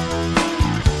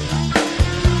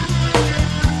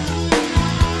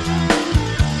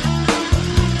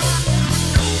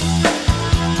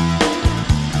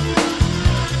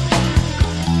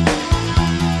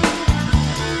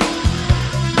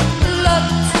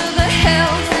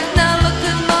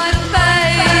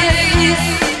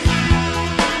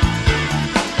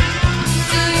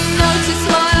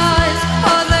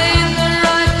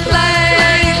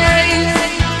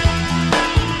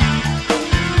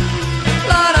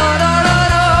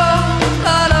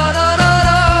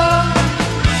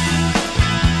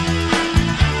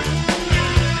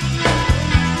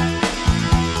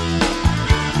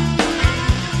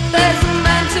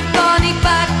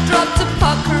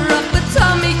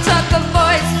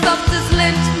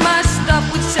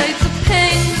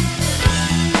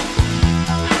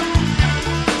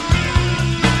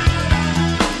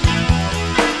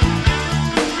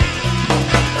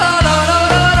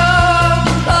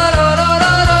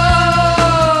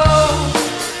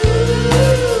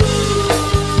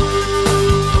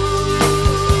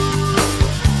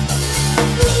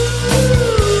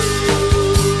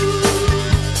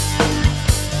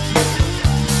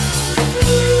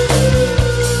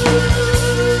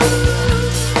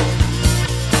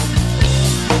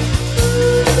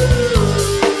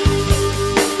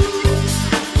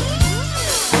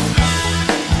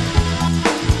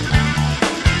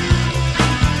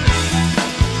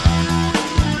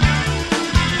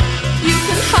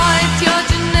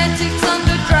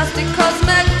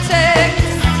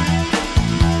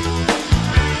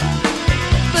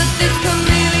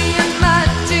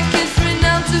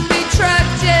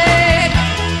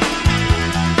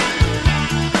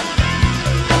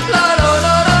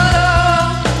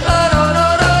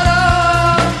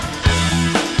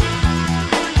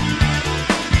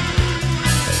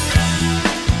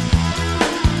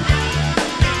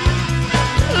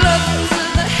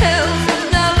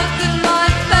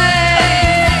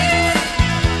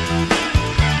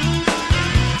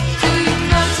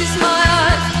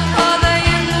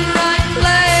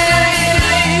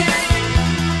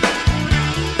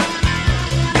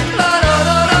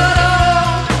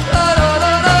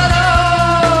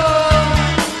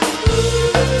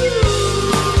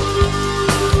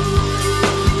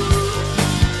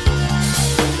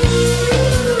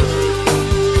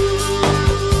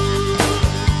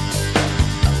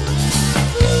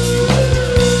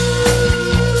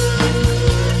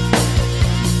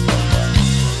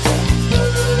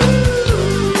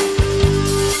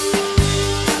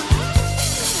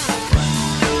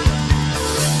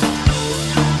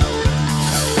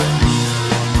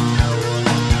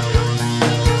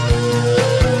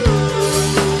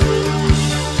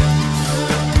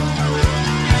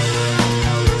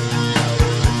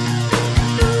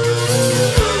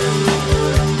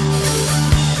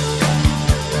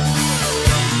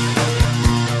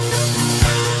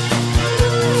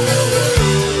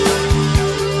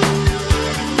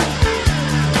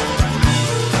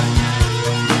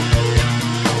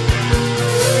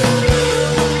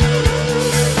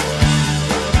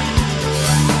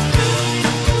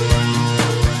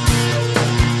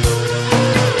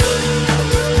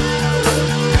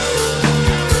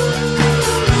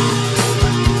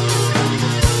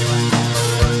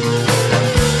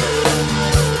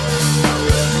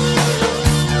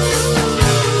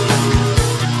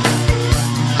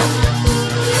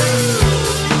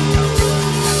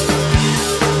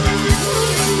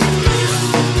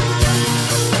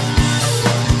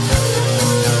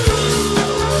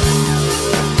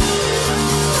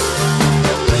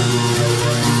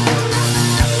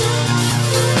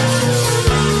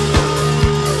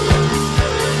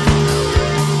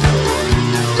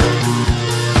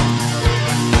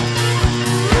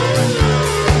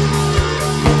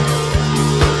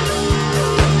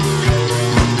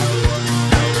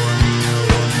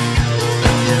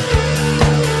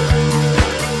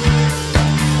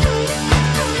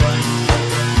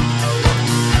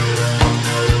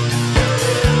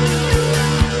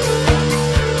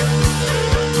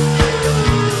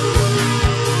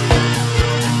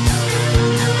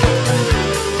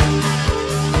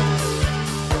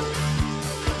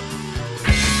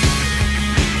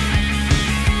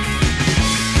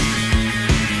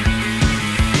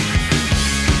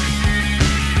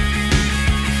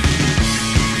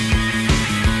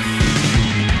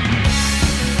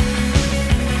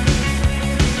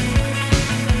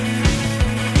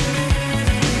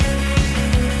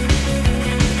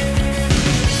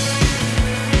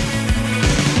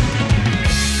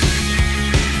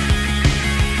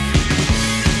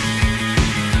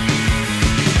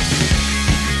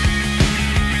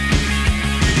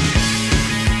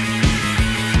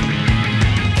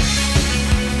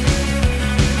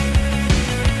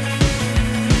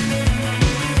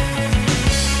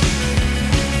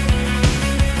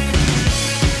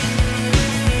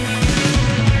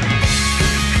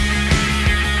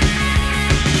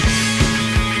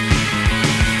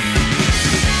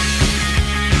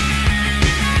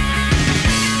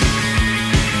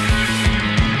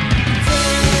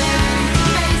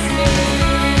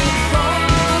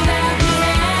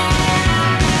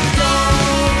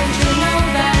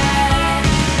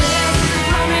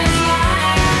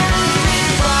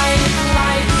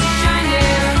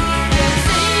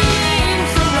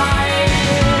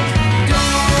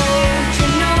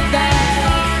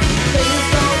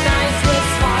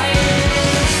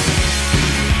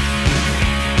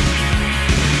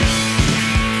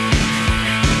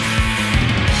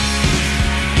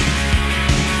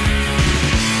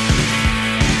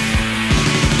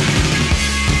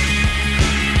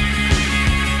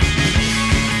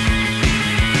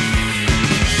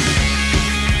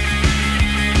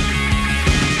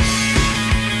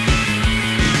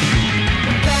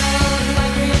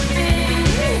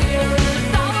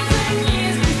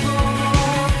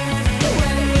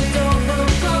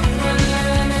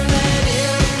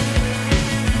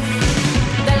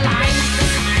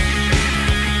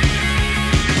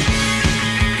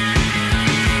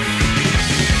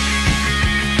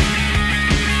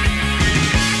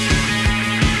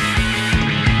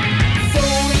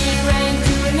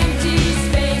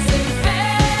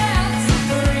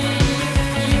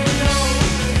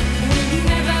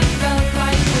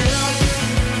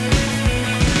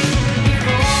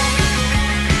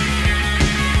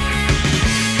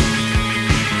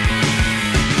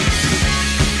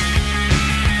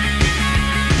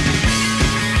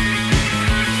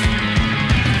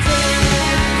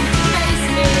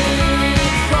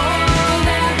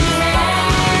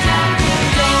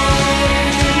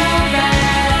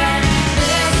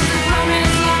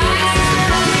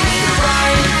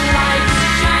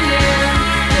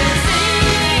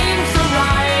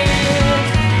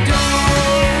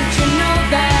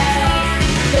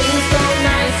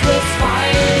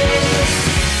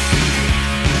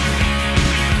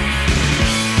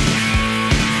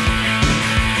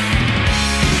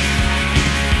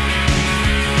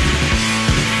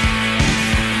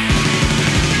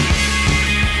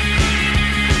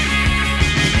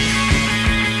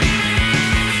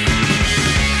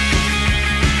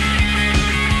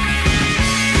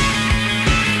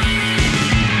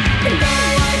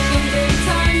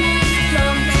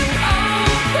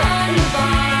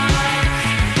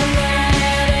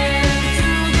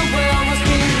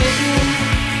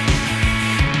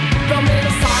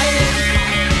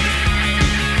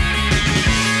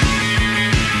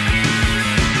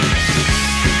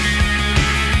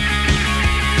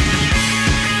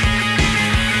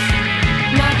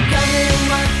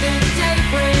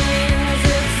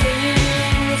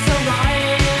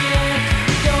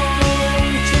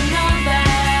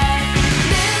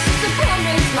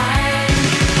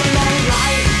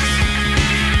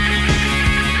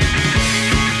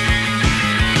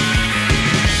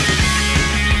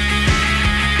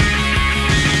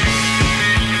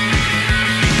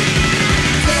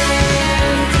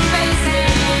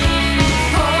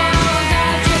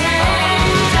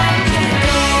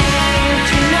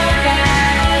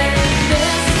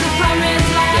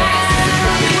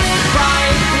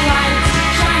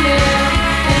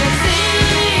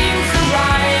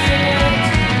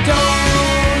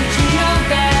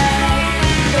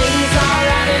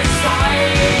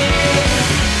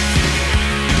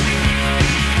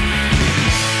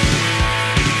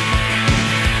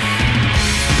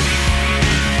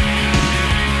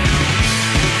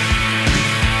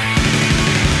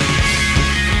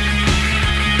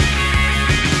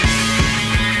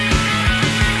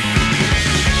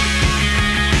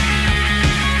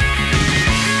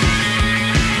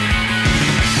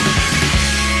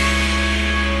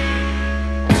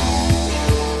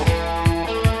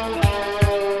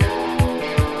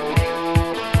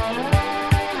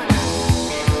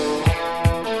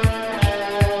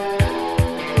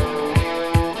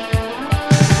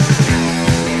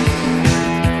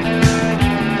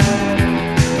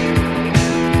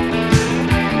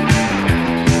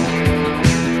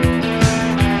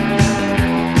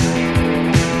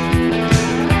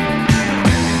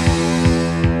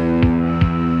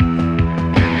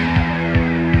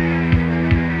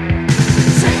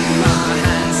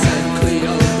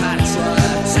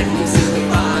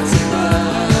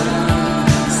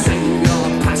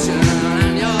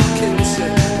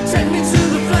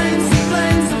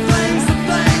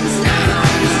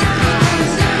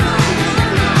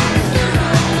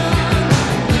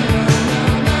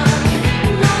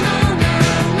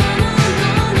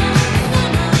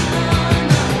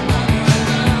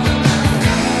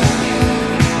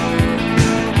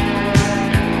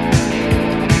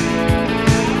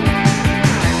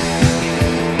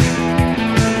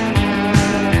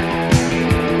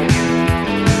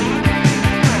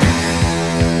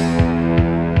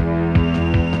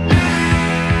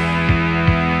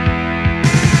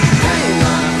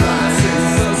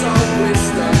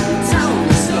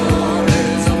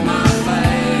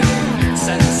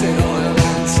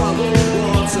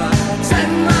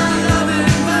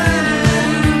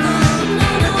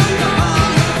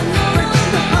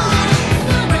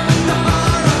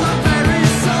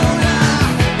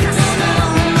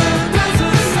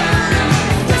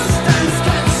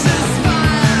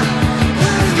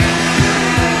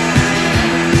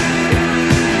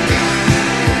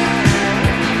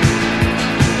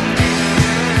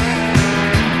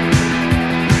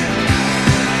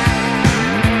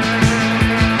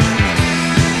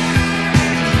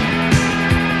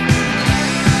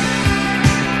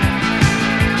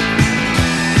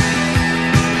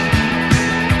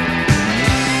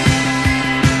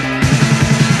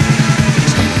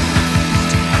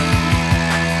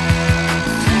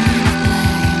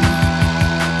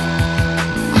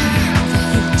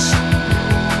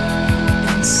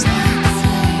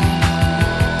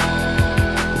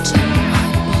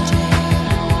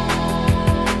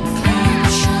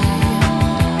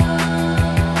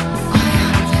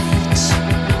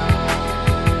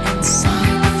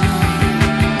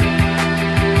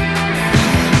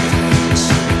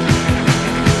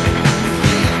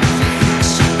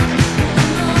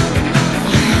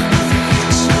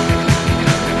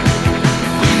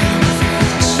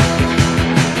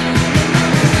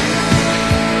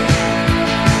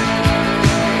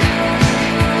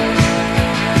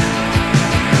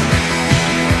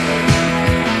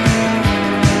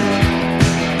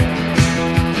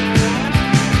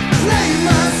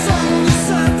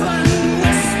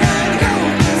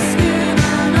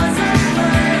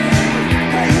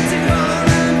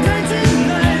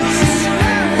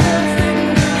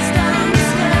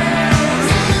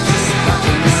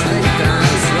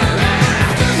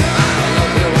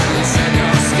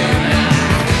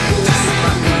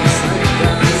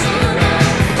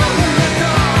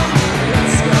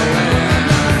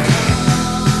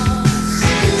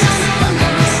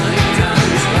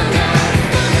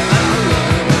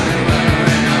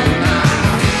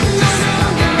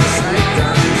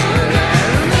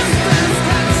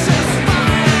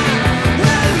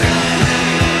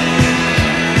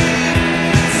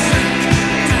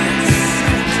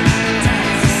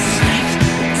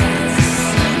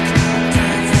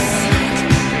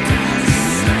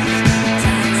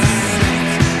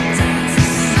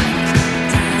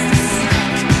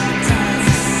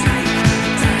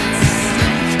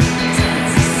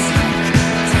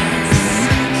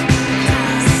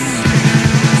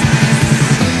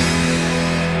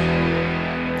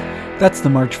 That's the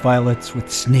March Violets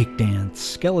with Snake Dance.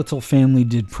 Skeletal Family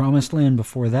did Promised Land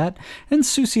before that, and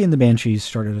Susie and the Banshees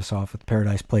started us off with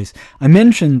Paradise Place. I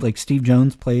mentioned, like, Steve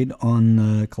Jones played on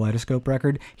the Kaleidoscope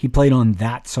record. He played on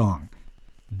that song,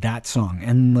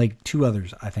 and like two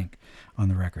others, I think, on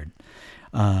the record.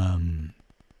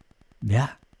 Yeah,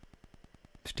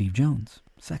 Steve Jones,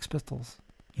 Sex Pistols,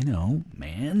 you know,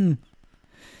 man.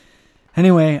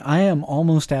 Anyway, I am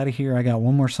almost out of here. I got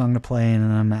one more song to play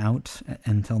and I'm out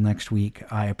until next week.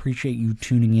 I appreciate you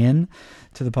tuning in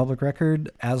to the Public Record.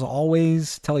 As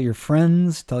always, tell your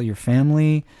friends, tell your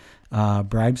family,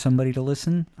 bribe somebody to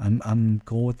listen. I'm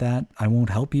cool with that. I won't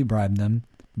help you bribe them,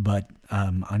 but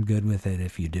I'm good with it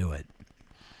if you do it.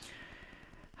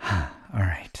 All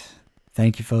right.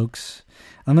 Thank you, folks.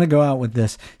 I'm going to go out with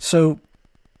this. So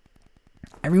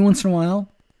every once in a while,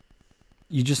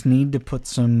 you just need to put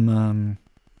some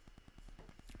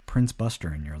Prince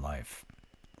Buster in your life.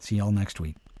 See y'all next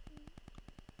week.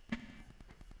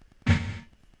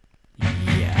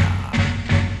 Yeah.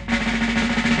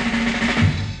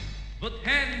 The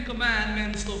 10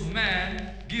 Commandments of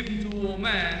man given to a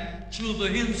man through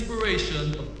the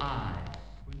inspiration of I,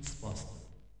 Prince Buster.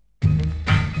 1.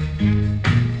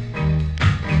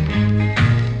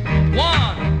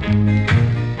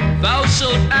 Thou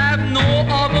shalt have no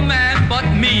other man but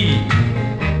me.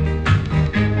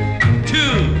 2.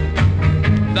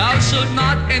 Thou shalt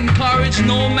not encourage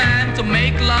no man to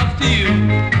make love to you,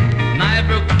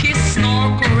 neither kiss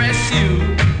nor caress you.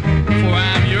 For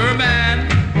I am your man,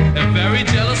 a very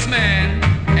jealous man,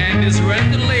 and is ready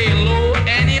to lay low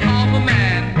any other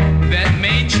man that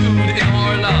may intrude in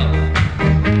our love.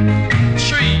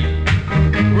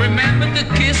 3. Remember to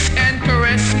kiss and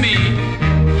caress me,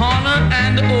 honor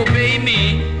and obey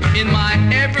me in my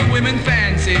every women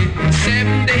fancy,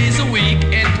 7 days a week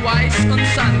and twice on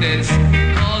Sundays.